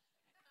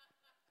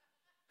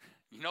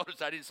 You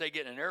notice I didn't say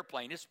get in an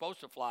airplane. It's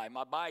supposed to fly.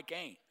 My bike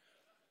ain't.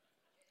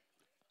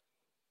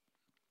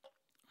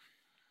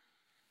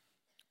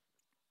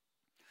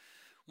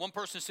 One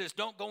person says,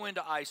 don't go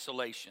into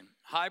isolation.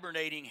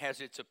 Hibernating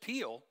has its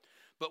appeal,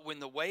 but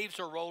when the waves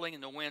are rolling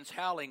and the wind's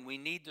howling, we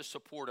need the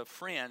support of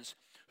friends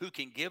who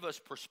can give us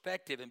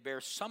perspective and bear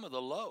some of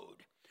the load.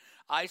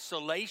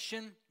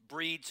 Isolation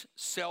breeds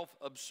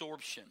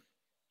self-absorption,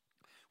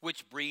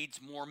 which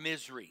breeds more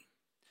misery.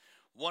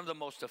 One of the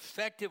most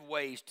effective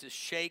ways to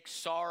shake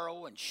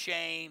sorrow and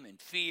shame and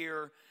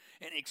fear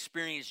and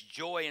experience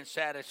joy and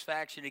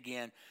satisfaction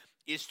again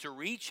is to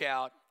reach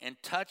out and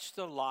touch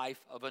the life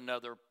of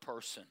another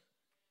person.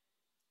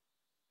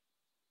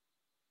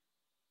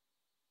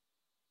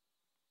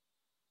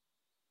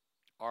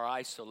 Our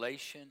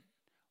isolation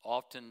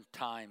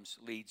oftentimes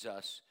leads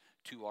us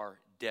to our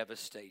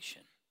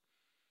devastation.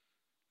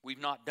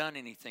 We've not done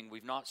anything.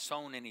 We've not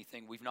sown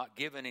anything. We've not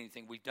given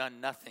anything. We've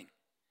done nothing.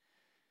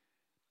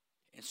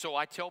 And so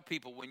I tell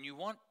people, when you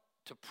want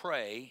to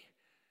pray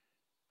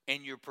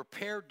and you're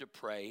prepared to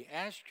pray,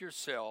 ask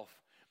yourself,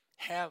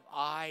 have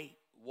I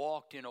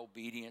walked in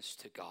obedience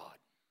to God?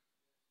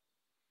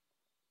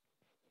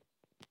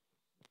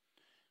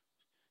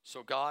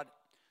 So God,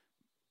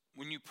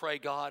 when you pray,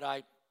 God,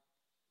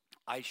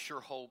 I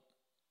sure hope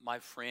my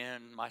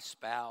friend, my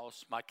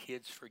spouse, my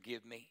kids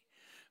forgive me.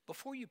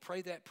 Before you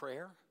pray that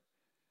prayer,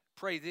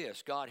 pray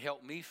this: God,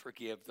 help me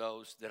forgive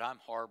those that I'm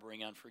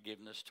harboring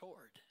unforgiveness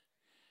toward.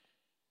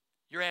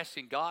 You're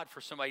asking God for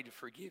somebody to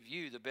forgive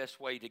you. The best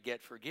way to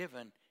get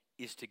forgiven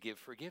is to give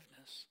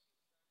forgiveness.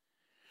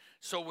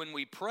 So when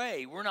we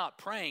pray, we're not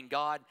praying,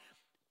 God,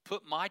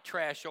 put my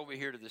trash over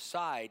here to the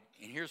side,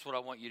 and here's what I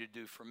want you to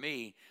do for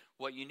me.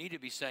 What you need to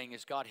be saying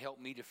is, God, help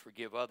me to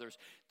forgive others.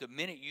 The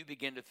minute you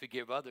begin to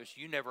forgive others,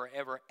 you never,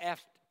 ever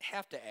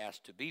have to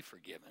ask to be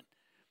forgiven.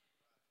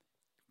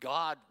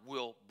 God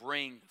will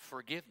bring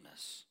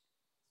forgiveness.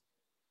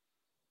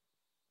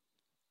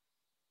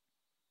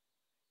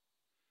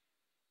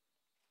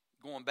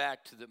 going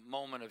back to the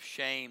moment of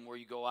shame where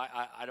you go,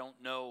 I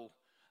don't know,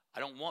 I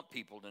don't want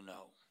people to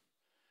know.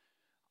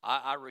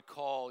 I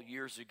recall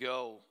years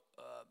ago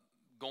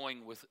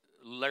going with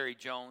Larry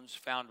Jones,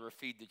 founder of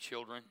Feed the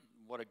Children.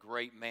 What a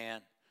great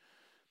man.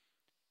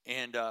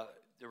 And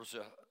there was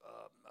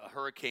a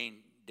hurricane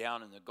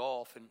down in the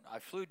Gulf, and I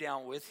flew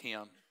down with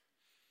him.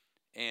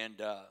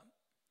 And,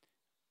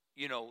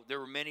 you know, there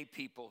were many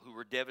people who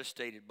were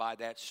devastated by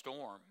that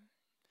storm.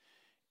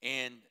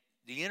 And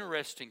the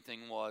interesting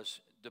thing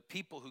was the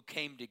people who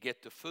came to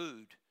get the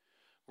food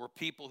were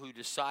people who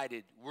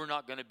decided we're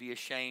not going to be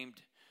ashamed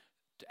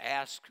to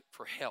ask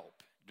for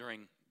help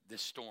during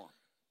this storm.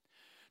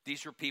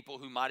 These were people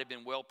who might have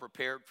been well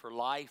prepared for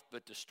life,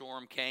 but the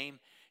storm came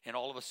and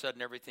all of a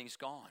sudden everything's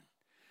gone.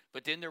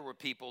 But then there were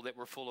people that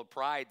were full of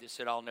pride that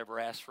said, I'll never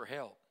ask for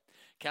help.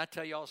 Can I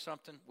tell y'all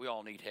something? We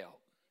all need help.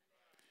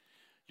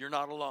 You're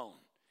not alone.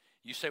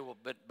 You say, well,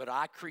 but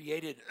I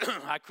created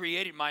I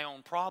created my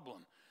own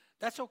problem.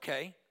 That's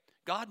okay.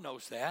 God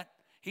knows that.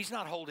 He's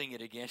not holding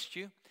it against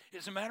you.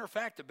 As a matter of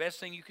fact, the best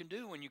thing you can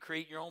do when you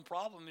create your own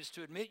problem is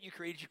to admit you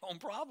created your own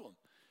problem.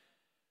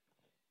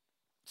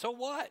 So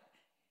what?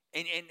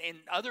 And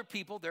other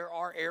people, there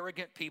are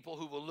arrogant people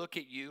who will look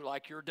at you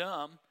like you're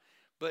dumb,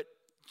 but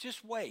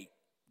just wait.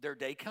 Their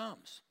day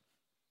comes.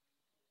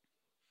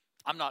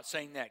 I'm not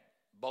saying that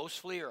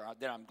boastfully or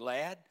that I'm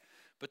glad,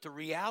 but the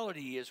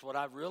reality is what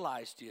I've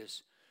realized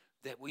is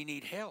that we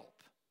need help.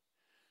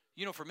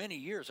 You know, for many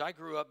years, I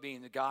grew up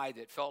being the guy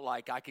that felt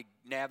like I could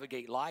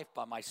navigate life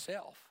by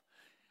myself.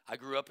 I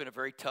grew up in a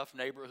very tough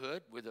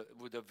neighborhood with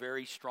a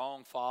very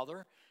strong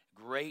father,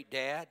 great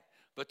dad,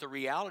 but the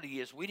reality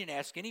is we didn't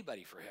ask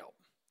anybody for help.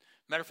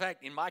 Matter of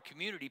fact, in my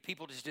community,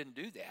 people just didn't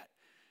do that.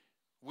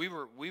 We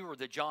were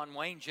the John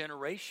Wayne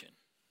generation.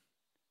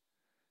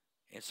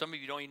 And some of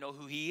you don't even know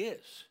who he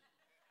is.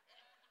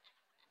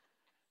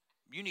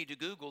 You need to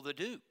Google the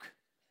Duke.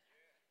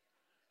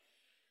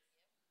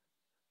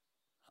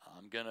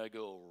 I'm going to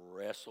go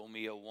wrestle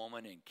me a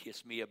woman and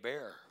kiss me a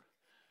bear.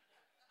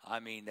 I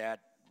mean,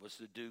 that was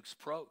the Duke's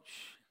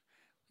approach.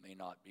 May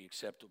not be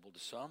acceptable to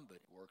some, but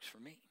it works for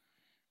me.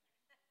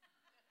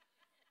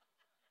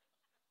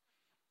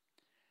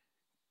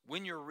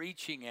 When you're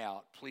reaching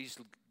out, please,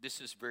 this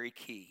is very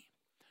key.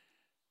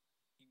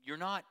 You're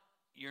not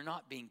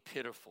being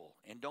pitiful,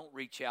 and don't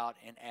reach out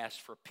and ask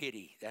for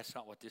pity. That's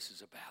not what this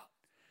is about.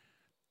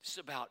 This is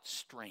about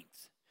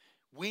strength.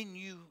 When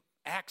you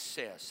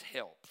access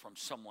help from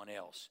someone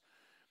else,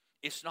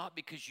 it's not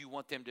because you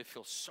want them to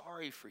feel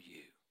sorry for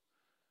you.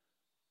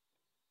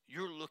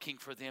 You're looking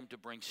for them to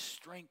bring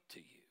strength to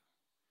you.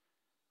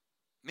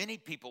 Many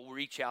people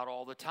reach out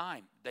all the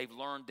time. They've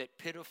learned that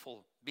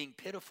being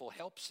pitiful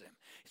helps them.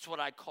 It's what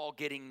I call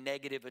getting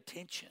negative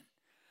attention.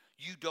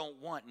 You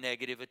don't want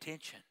negative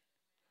attention.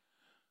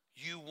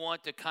 You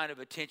want the kind of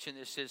attention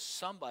that says,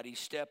 somebody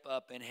step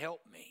up and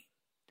help me.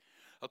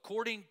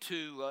 According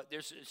to,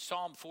 there's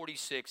Psalm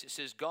 46, it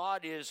says,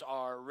 God is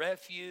our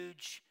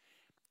refuge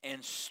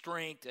and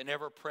strength and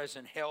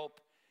ever-present help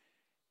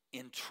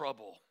in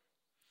trouble.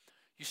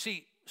 You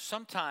see,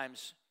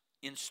 sometimes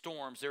in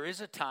storms, there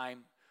is a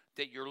time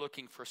that you're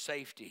looking for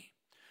safety.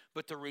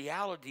 But the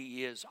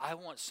reality is, I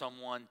want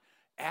someone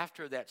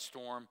after that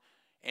storm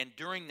and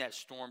during that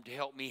storm to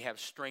help me have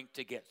strength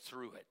to get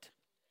through it.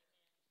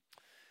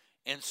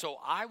 And so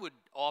I would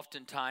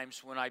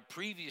oftentimes, when I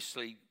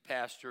previously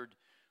pastored,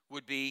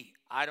 would be,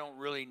 I don't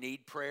really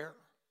need prayer.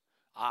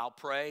 I'll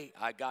pray.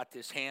 I got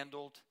this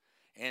handled.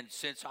 And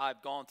since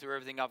I've gone through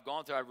everything I've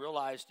gone through, I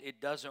realized it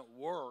doesn't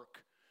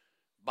work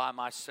by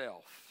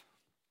myself.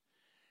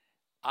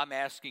 I'm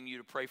asking you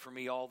to pray for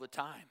me all the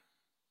time.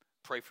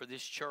 Pray for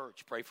this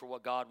church. Pray for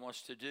what God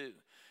wants to do.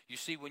 You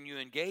see, when you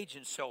engage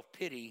in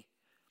self-pity,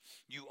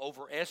 you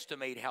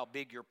overestimate how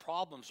big your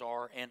problems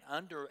are and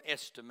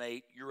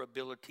underestimate your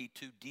ability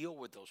to deal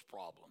with those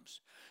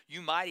problems.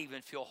 You might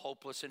even feel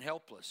hopeless and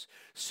helpless.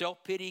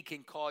 Self-pity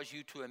can cause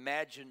you to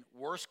imagine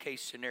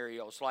worst-case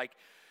scenarios like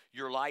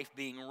your life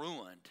being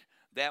ruined.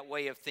 That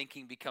way of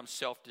thinking becomes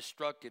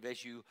self-destructive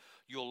as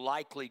you'll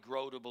likely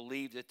grow to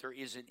believe that there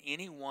isn't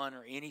anyone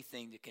or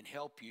anything that can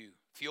help you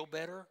feel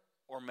better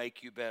or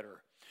make you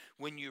better.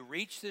 When you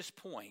reach this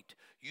point,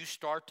 you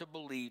start to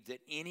believe that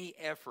any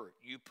effort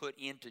you put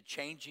into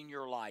changing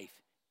your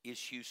life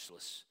is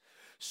useless.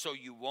 So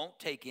you won't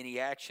take any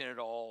action at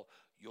all.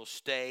 You'll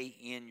stay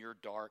in your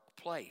dark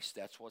place.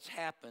 That's what's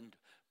happened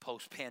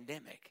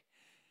post-pandemic.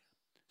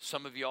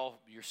 Some of y'all,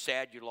 you're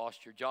sad you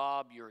lost your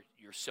job. You're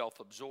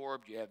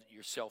self-absorbed. You have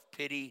your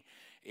self-pity.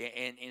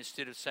 And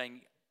instead of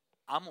saying,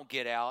 I'm going to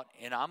get out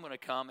and I'm going to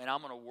come and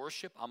I'm going to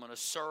worship, I'm going to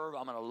serve,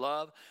 I'm going to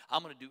love,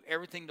 I'm going to do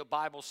everything the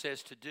Bible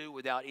says to do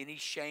without any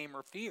shame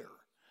or fear.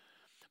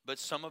 But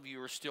some of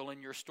you are still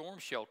in your storm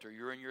shelter.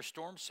 You're in your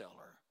storm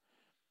cellar.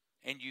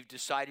 And you've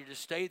decided to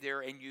stay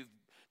there, and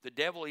the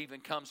devil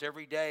even comes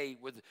every day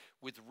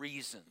with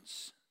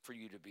reasons for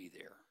you to be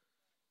there.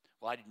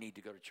 Well, I didn't need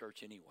to go to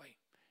church anyway.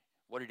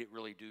 What did it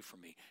really do for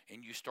me?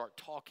 And you start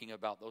talking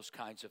about those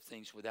kinds of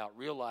things without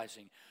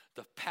realizing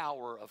the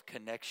power of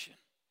connection.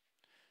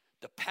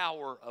 the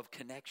power of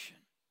connection.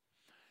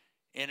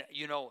 And,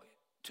 you know,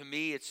 to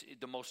me, it's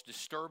the most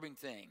disturbing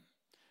thing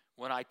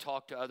when I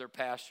talk to other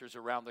pastors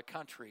around the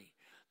country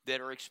that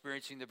are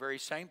experiencing the very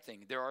same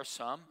thing. There are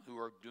some who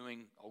are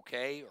doing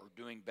okay or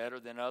doing better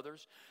than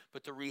others,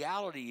 but the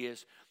reality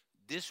is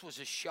this was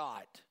a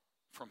shot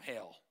from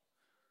hell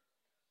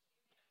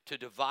to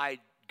divide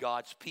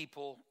God's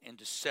people and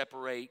to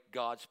separate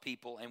God's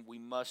people, and we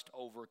must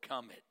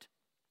overcome it.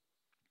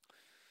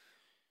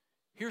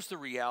 Here's the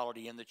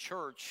reality, and the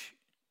church,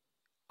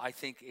 I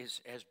think,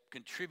 has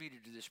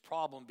contributed to this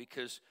problem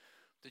because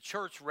the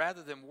church,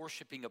 rather than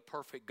worshiping a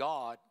perfect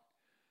God,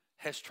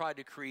 has tried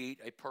to create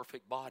a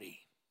perfect body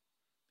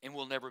and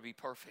will never be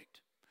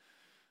perfect.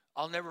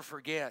 I'll never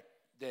forget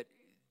that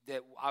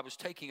I was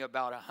taking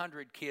about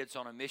 100 kids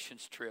on a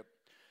missions trip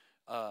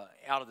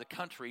out of the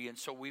country, and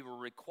so we were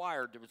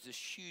required, there was this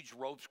huge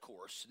ropes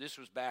course. This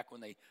was back when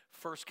they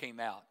first came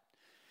out.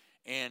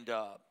 And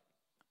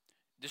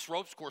this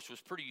ropes course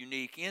was pretty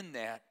unique in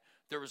that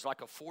there was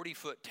like a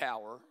 40-foot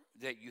tower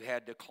that you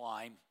had to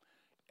climb.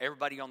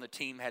 Everybody on the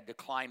team had to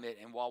climb it,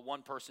 and while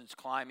one person's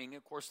climbing,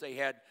 of course, they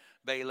had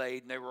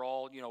belayed, and they were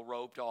all, you know,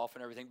 roped off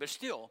and everything. But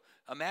still,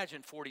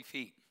 imagine 40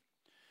 feet.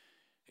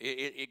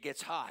 It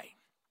gets high.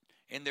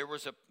 And there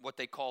was what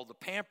they call the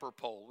pamper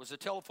pole. It was a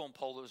telephone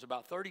pole that was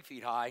about 30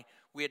 feet high.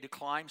 We had to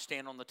climb,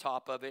 stand on the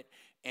top of it,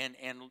 and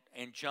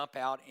jump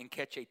out and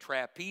catch a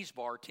trapeze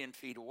bar 10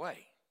 feet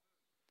away.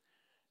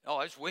 Oh,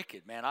 it's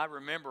wicked, man. I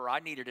remember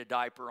I needed a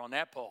diaper on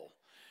that pole.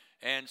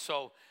 And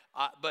so,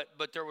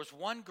 but there was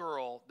one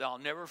girl that I'll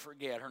never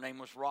forget. Her name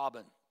was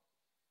Robin.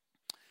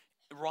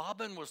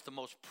 Robin was the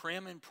most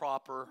prim and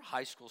proper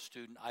high school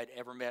student I'd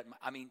ever met.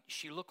 I mean,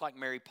 she looked like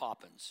Mary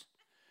Poppins.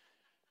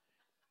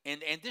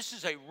 And this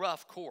is a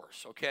rough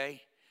course,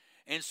 okay?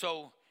 And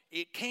so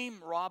it came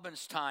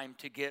Robin's time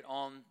to get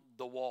on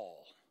the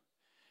wall.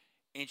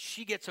 And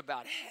she gets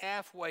about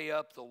halfway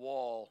up the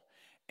wall,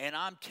 and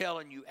I'm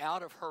telling you,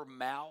 out of her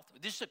mouth,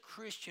 this is a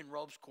Christian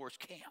ropes course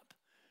camp.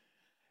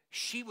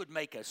 She would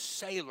make a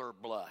sailor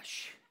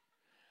blush.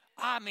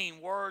 I mean,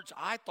 words,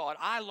 I thought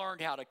I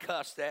learned how to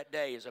cuss that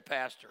day as a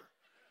pastor.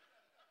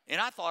 And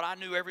I thought I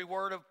knew every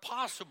word of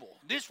possible.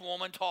 This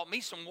woman taught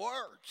me some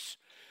words.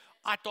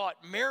 I thought,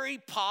 Mary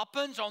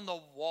Poppins on the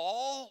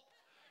wall?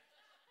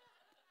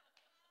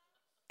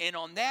 And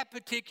on that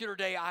particular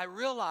day, I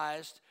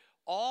realized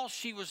all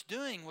she was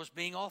doing was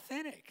being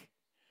authentic.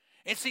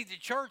 And see, the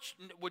church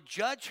would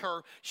judge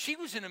her. She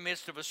was in the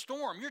midst of a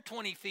storm. You're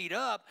 20 feet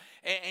up,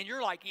 and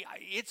you're like,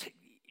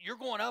 you're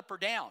going up or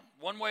down,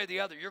 one way or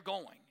the other, you're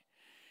going.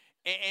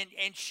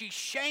 And she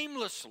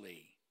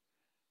shamelessly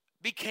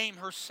became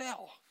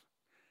herself.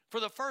 For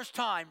the first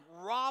time,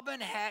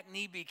 Robin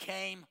Hackney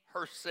became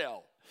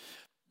herself.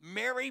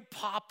 Mary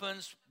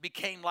Poppins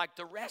became like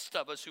the rest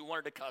of us who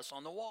wanted to cuss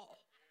on the wall.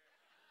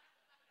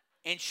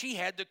 And she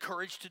had the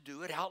courage to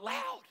do it out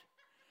loud.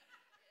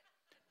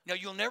 Now,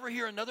 you'll never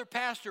hear another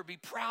pastor be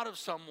proud of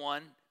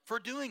someone for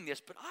doing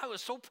this, but I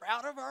was so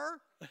proud of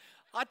her.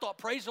 I thought,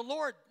 praise the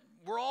Lord,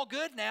 we're all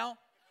good now.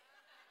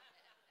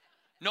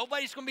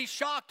 Nobody's going to be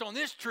shocked on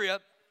this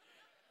trip.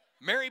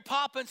 Mary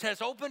Poppins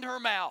has opened her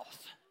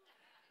mouth.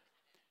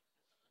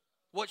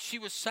 What she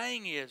was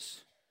saying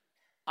is,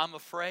 I'm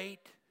afraid,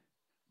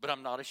 but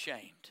I'm not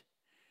ashamed.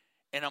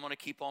 And I'm going to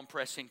keep on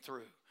pressing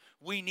through.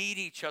 We need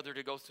each other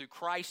to go through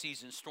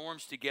crises and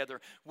storms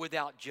together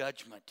without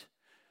judgment.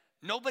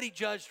 Nobody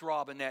judged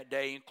Robin that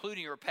day,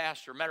 including her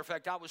pastor. Matter of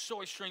fact, I was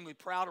so extremely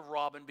proud of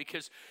Robin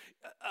because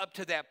up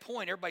to that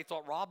point, everybody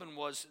thought Robin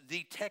was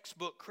the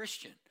textbook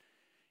Christian.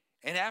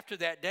 And after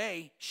that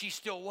day, she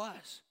still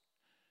was.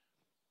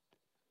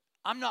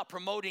 I'm not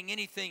promoting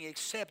anything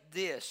except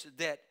this,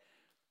 that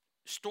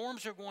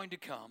storms are going to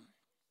come.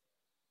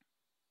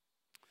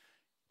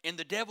 And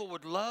the devil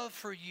would love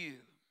for you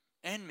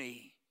and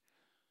me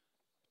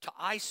to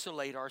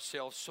isolate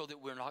ourselves so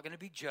that we're not going to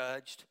be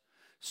judged,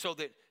 so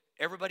that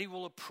everybody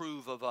will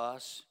approve of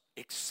us,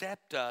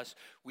 accept us.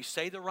 We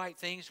say the right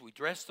things, we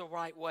dress the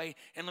right way,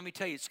 and let me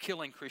tell you, it's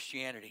killing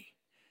Christianity.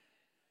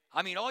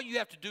 I mean, all you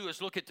have to do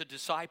is look at the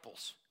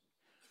disciples.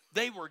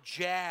 They were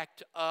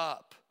jacked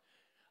up.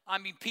 I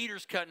mean,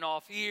 Peter's cutting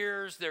off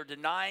ears, they're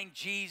denying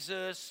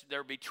Jesus,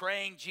 they're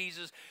betraying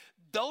Jesus.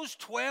 Those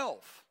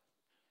 12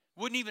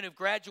 wouldn't even have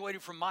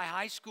graduated from my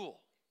high school.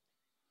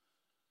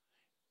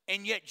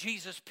 And yet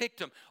Jesus picked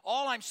them.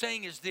 All I'm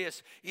saying is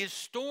this, is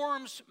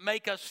storms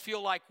make us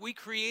feel like we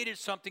created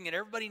something and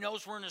everybody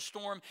knows we're in a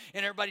storm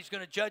and everybody's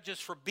going to judge us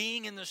for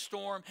being in the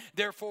storm.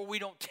 Therefore, we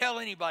don't tell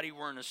anybody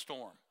we're in a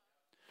storm.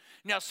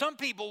 Now, some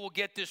people will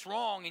get this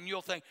wrong and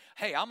you'll think,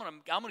 hey, I'm going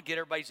to get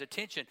everybody's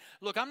attention.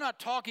 Look, I'm not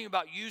talking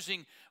about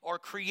using or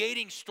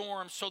creating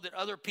storms so that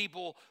other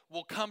people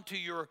will come to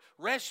your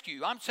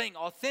rescue. I'm saying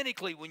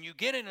authentically, when you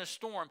get in a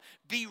storm,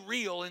 be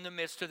real in the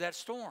midst of that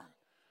storm.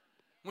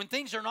 When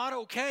things are not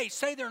okay,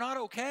 say they're not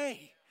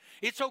okay.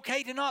 It's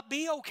okay to not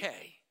be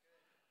okay.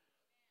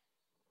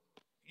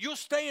 You'll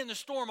stay in the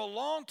storm a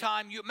long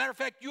time. Matter of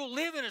fact, you'll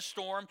live in a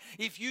storm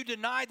if you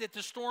deny that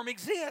the storm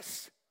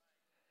exists.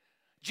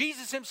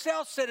 Jesus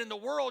himself said, in the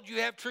world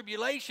you have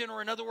tribulation,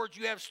 or in other words,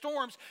 you have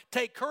storms.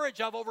 Take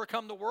courage. I've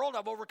overcome the world.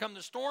 I've overcome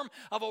the storm.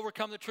 I've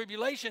overcome the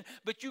tribulation.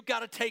 But you've got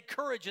to take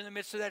courage in the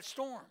midst of that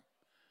storm.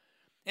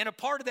 And a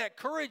part of that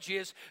courage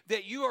is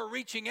that you are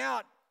reaching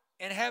out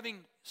and having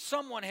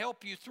someone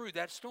help you through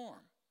that storm.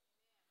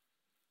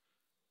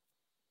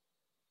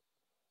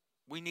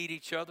 We need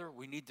each other.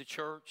 We need the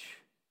church.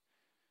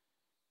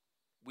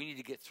 We need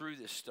to get through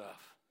this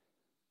stuff.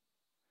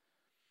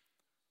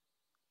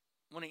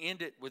 I want to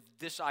end it with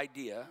this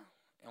idea.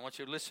 I want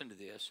you to listen to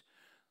this.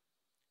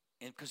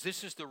 And because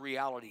this is the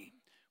reality.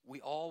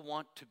 We all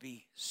want to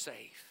be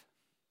safe.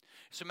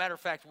 As a matter of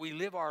fact, we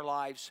live our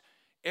lives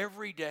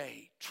every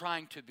day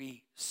trying to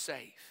be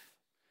safe.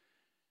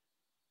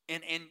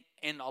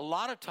 And a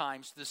lot of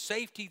times, the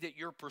safety that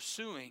you're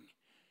pursuing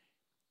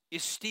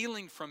is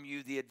stealing from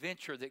you the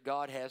adventure that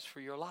God has for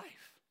your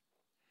life.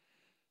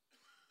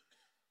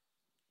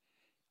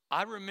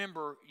 I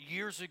remember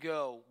years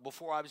ago,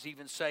 before I was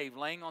even saved,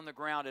 laying on the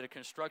ground at a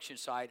construction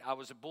site. I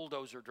was a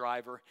bulldozer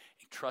driver,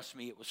 and trust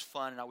me, it was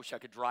fun, and I wish I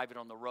could drive it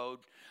on the road.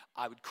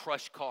 I would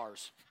crush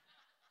cars.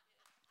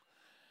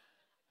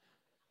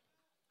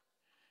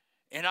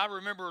 And I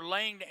remember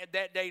laying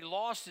that day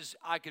lost as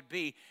I could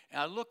be, and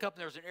I look up,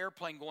 and there's an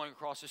airplane going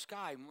across the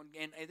sky,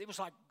 and it was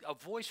like a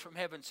voice from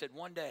heaven said,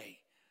 one day,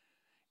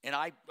 and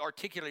I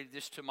articulated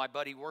this to my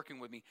buddy working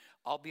with me,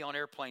 I'll be on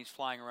airplanes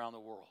flying around the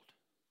world.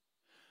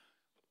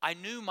 I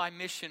knew my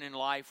mission in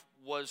life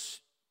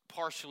was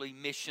partially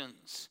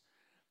missions.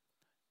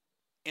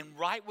 And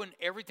right when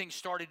everything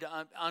started to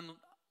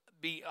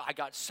I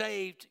got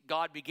saved,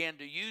 God began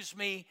to use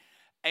me.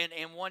 And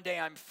one day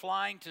I'm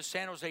flying to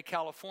San Jose,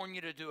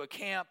 California to do a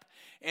camp.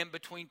 And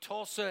between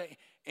Tulsa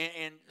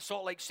and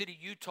Salt Lake City,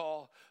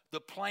 Utah,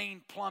 the plane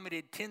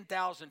plummeted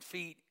 10,000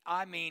 feet.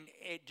 I mean,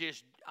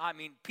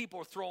 people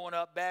are throwing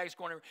up bags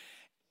going everywhere.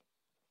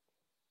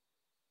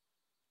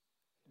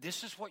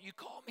 This is what you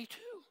call me to.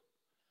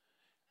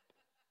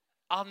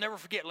 I'll never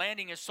forget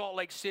landing in Salt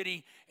Lake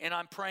City, and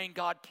I'm praying,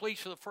 God, please,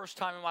 for the first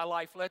time in my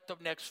life, let the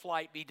next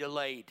flight be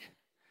delayed.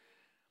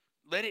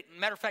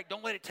 Matter of fact,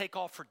 don't let it take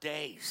off for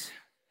days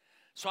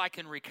so I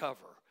can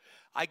recover.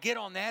 I get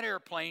on that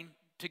airplane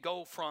to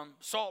go from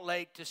Salt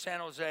Lake to San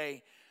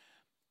Jose,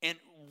 and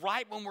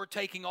right when we're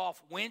taking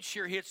off, wind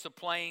shear hits the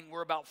plane.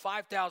 We're about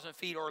 5,000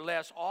 feet or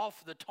less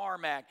off the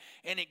tarmac,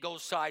 and it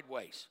goes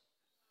sideways.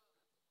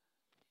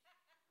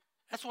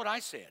 That's what I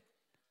said.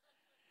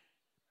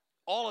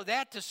 All of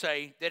that to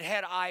say that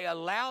had I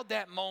allowed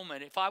that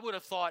moment, if I would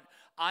have thought,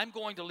 I'm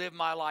going to live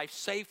my life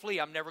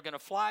safely, I'm never going to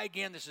fly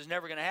again, this is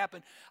never going to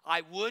happen,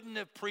 I wouldn't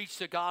have preached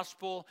the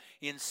gospel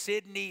in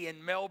Sydney,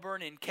 in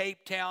Melbourne, in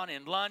Cape Town,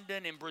 in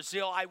London, in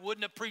Brazil. I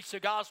wouldn't have preached the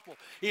gospel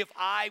if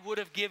I would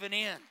have given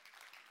in.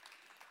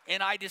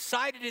 And I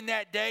decided in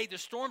that day, the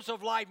storms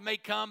of life may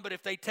come, but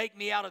if they take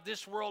me out of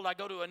this world, I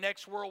go to a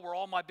next world where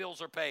all my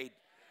bills are paid.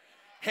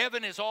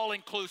 Heaven is all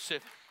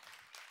inclusive.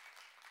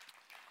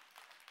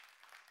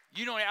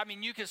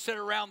 You can sit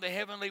around the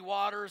heavenly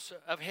waters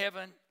of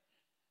heaven.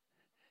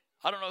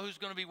 I don't know who's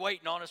going to be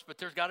waiting on us, but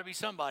there's got to be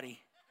somebody.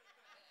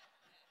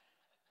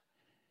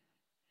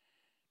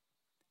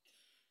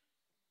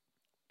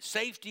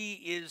 Safety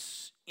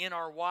is in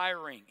our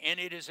wiring, and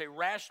it is a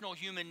rational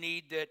human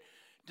need that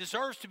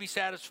deserves to be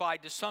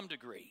satisfied to some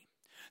degree.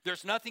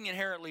 There's nothing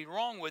inherently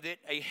wrong with it.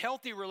 A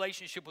healthy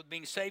relationship with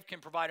being safe can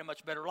provide a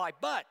much better life.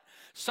 But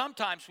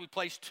sometimes we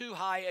place too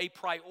high a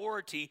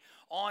priority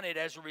on it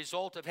as a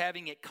result of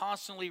having it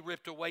constantly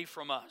ripped away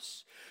from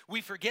us.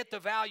 We forget the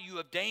value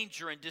of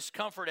danger and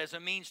discomfort as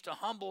a means to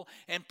humble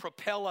and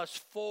propel us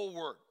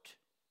forward.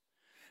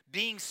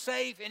 Being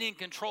safe and in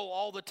control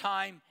all the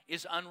time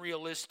is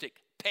unrealistic.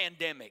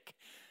 Pandemic.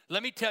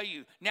 Let me tell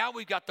you, now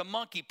we've got the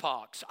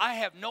monkeypox. I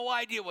have no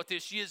idea what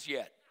this is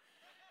yet.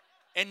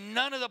 And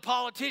none of the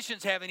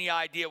politicians have any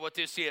idea what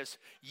this is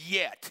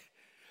yet.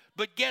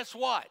 But guess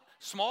what?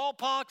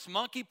 Smallpox,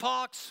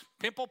 monkeypox,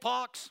 pimple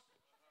pox.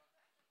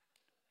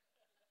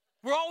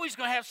 We're always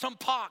going to have some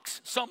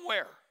pox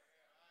somewhere.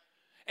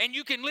 And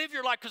you can live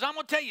your life, because I'm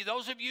going to tell you,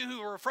 those of you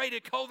who are afraid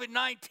of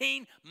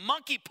COVID-19,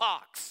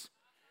 monkeypox.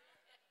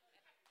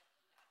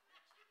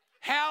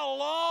 How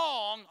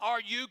long are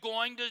you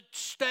going to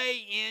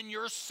stay in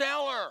your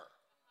cellar?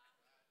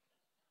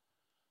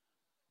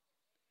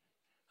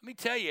 Let me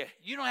tell you,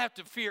 you don't have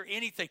to fear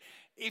anything.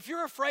 If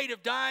you're afraid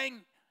of dying,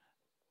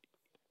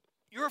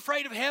 you're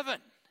afraid of heaven.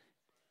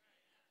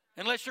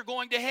 Unless you're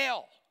going to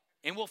hell.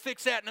 And we'll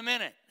fix that in a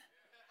minute.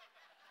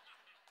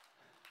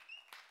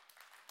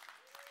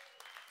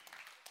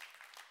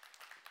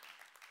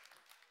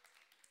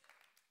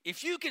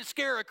 If you can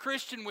scare a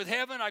Christian with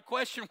heaven, I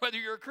question whether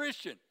you're a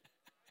Christian.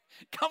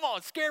 Come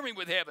on, scare me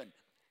with heaven.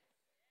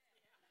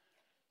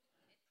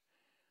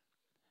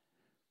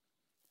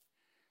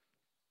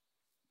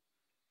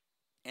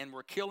 And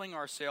we're killing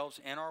ourselves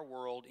and our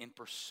world in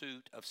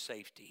pursuit of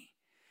safety.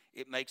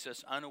 It makes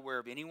us unaware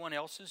of anyone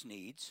else's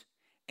needs,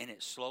 and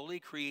it slowly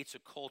creates a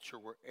culture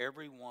where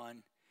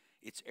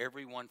it's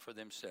everyone for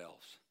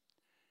themselves.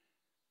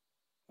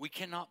 We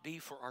cannot be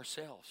for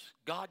ourselves.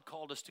 God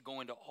called us to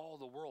go into all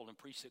the world and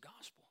preach the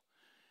gospel.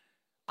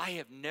 I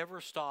have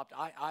never stopped.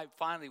 I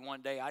finally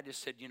one day I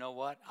just said, you know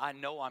what? I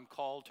know I'm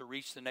called to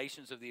reach the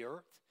nations of the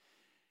earth.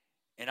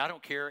 And I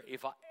don't care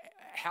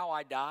how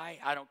I die.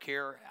 I don't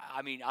care.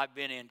 I mean, I've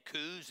been in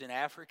coups in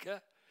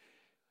Africa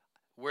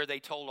where they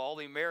told all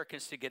the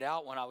Americans to get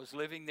out when I was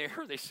living there.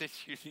 They said,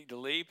 you need to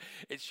leave.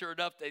 And sure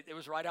enough, it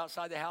was right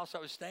outside the house I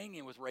was staying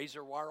in with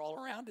razor wire all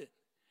around it.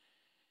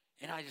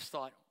 And I just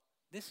thought,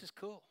 this is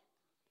cool.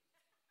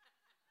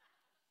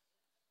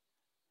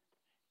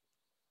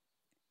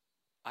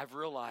 I've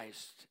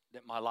realized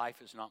that my life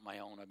is not my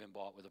own. I've been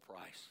bought with a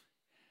price.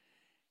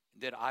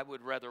 That I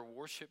would rather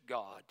worship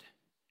God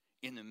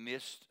in the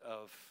midst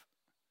of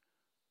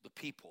the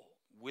people,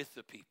 with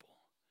the people,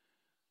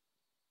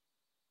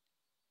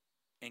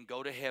 and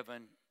go to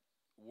heaven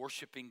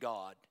worshiping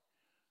God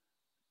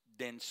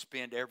than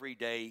spend every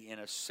day in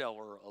a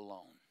cellar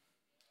alone.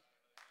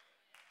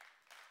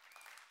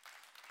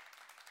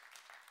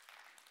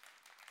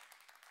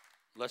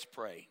 Let's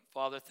pray.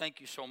 Father, thank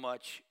you so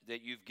much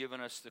that you've given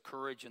us the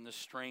courage and the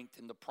strength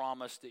and the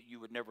promise that you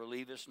would never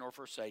leave us nor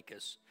forsake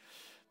us,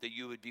 that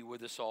you would be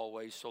with us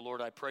always. So, Lord,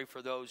 I pray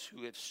for those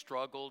who have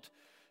struggled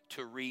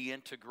to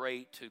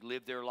reintegrate, to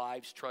live their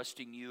lives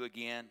trusting you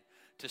again,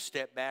 to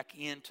step back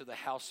into the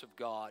house of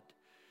God.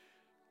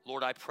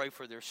 Lord, I pray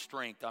for their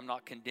strength. I'm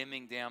not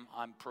condemning them.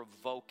 I'm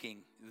provoking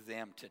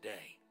them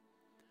today.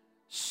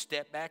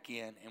 Step back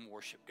in and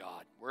worship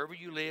God. Wherever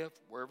you live,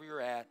 wherever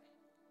you're at,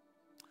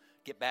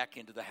 get back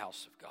into the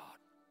house of God.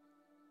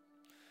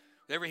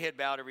 With every head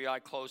bowed, every eye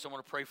closed, I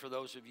want to pray for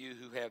those of you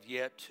who have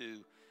yet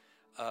to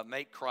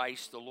make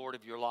Christ the Lord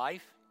of your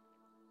life.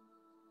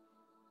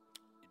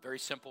 Very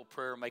simple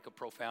prayer, make a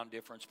profound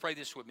difference. Pray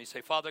this with me.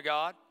 Say, Father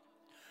God,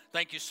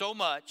 thank you so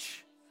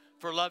much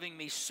for loving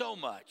me so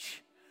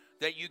much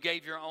that you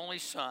gave your only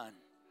Son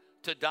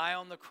to die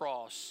on the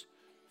cross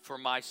for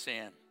my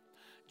sin.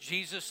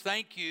 Jesus,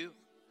 thank you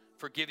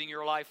for giving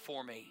your life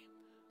for me.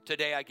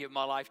 Today I give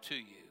my life to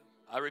you.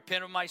 I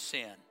repent of my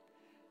sin.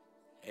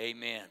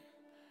 Amen.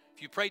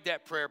 If you prayed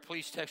that prayer,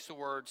 please text the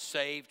word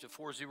SAVE to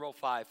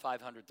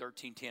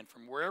 405-500-1310.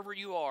 From wherever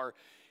you are,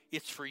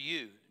 it's for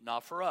you,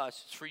 not for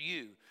us. It's for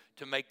you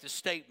to make the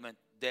statement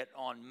that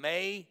on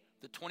May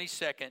the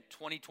 22nd,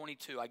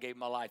 2022, I gave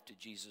my life to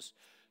Jesus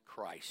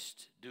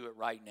Christ. Do it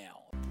right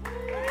now.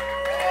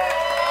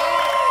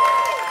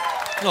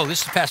 Hello,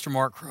 this is Pastor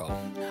Mark Crow.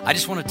 I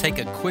just want to take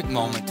a quick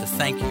moment to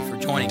thank you for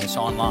joining us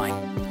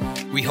online.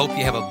 We hope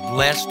you have a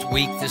blessed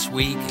week this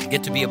week and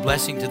get to be a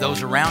blessing to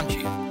those around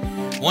you.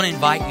 I want to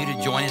invite you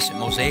to join us at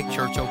Mosaic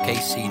Church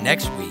OKC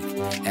next week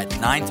at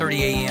 9:30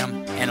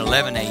 a.m. and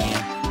 11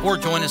 a.m. or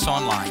join us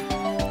online.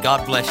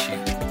 God bless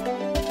you.